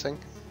depressing.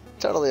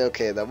 Totally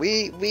okay though.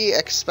 We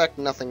expect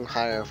nothing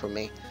higher from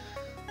me.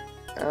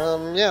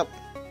 Yeah.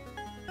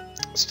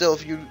 Still,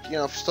 if you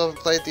still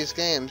haven't played these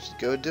games,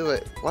 go do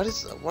it. What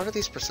are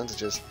these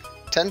percentages?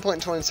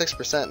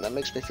 10.26%. That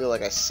makes me feel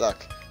like I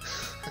suck.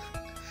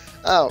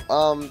 Oh,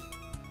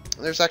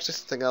 there's actually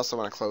something else I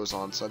want to close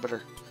on, so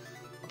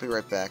I'll be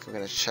right back. I'm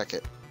gonna check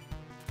it.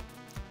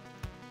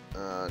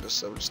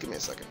 Just give me a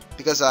second,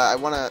 because I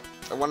wanna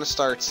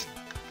start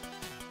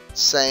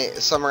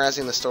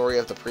summarizing the story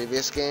of the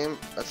previous game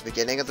at the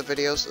beginning of the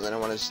videos, and then I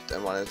want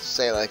to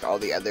say like all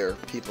the other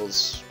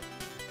people's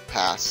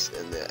paths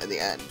in the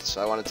end.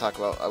 So I want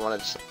to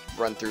just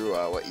run through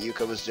what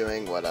Yuuka was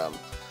doing, what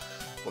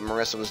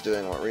Marisa was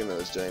doing, what Reimu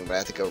was doing, but I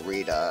have to go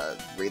read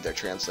their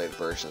translated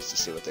versions to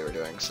see what they were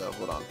doing. So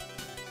hold on.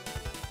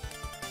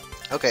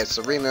 Okay,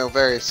 so Reimu,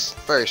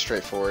 very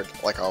straightforward,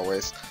 like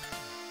always.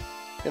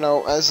 You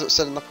know, as it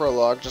said in the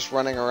prologue, just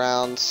running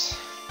around,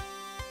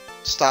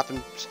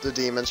 stopping the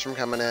demons from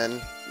coming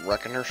in,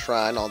 wrecking her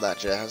shrine, all that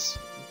jazz.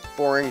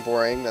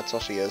 Boring, that's all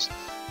she is.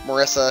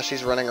 Marisa,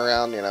 she's running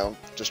around, you know,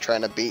 just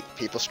trying to beat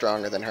people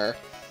stronger than her.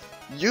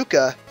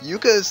 Yuuka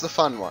is the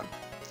fun one.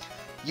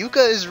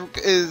 Yuuka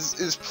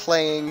is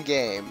playing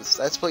games.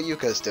 That's what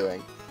Yuuka's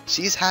doing.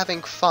 She's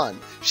having fun.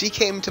 She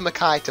came to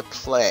Makai to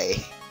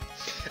play.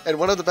 And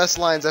one of the best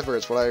lines ever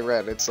is what I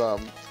read. It's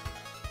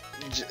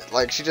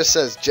like she just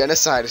says,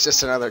 genocide is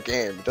just another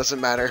game. It doesn't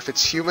matter if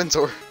it's humans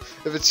or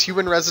if it's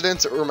human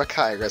residents or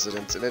Makai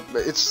residents, and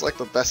it's like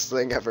the best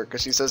thing ever,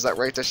 because she says that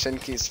right to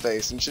Shinki's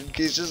face, and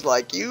Shinki's just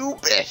like, you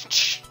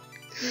bitch!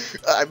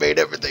 I made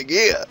everything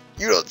here!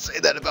 You don't say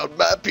that about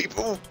my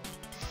people!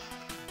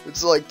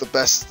 It's like the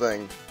best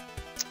thing.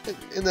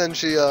 And then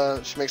she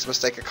makes a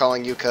mistake of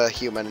calling Yuuka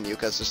human, and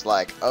Yuuka's just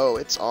like, oh,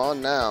 it's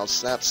on now,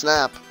 snap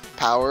snap,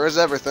 power is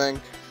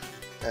everything.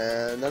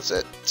 And that's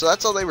it. So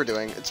that's all they were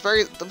doing. The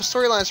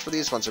storylines for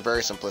these ones are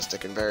very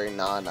simplistic and very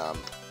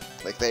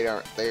like they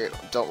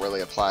don't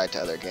really apply to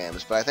other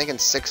games, but I think in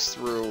 6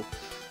 through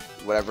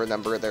whatever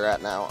number they're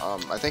at now,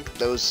 I think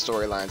those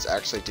storylines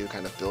actually do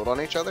kind of build on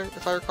each other,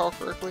 if I recall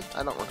correctly.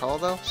 I don't recall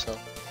though, so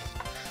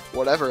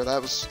whatever.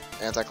 That was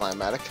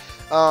anticlimactic.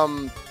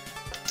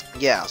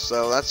 Yeah,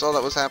 so that's all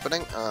that was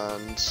happening,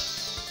 and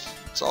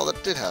that's all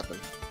that did happen.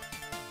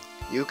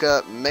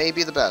 Yuuka may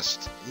be the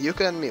best.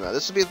 Yuuka and Mima.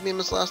 This will be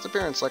Mima's last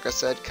appearance, like I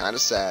said. Kind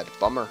of sad.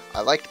 Bummer.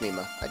 I liked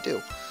Mima. I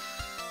do.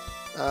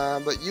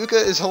 But Yuuka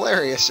is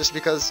hilarious just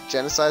because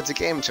Genocide's a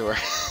game to her.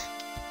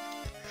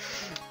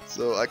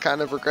 So I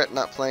kind of regret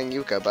not playing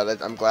Yuuka,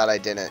 but I'm glad I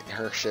didn't.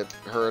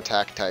 Her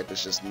attack type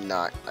is just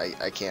not...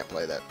 I can't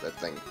play that. That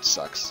thing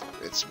sucks.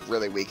 It's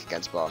really weak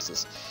against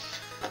bosses.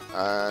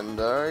 And,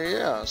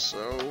 yeah,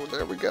 so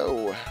there we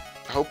go.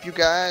 Hope you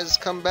guys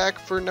come back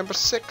for number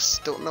 6.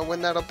 Don't know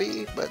when that'll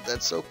be, but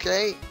that's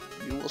okay.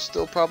 You will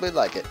still probably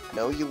like it.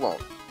 No, you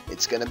won't.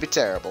 It's gonna be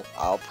terrible.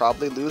 I'll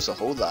probably lose a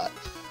whole lot.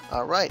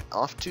 Alright,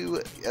 off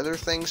to other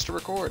things to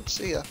record.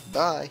 See ya.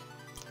 Bye.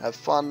 Have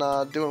fun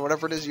doing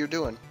whatever it is you're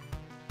doing.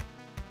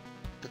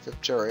 The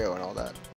Fifth Cheerio and all that.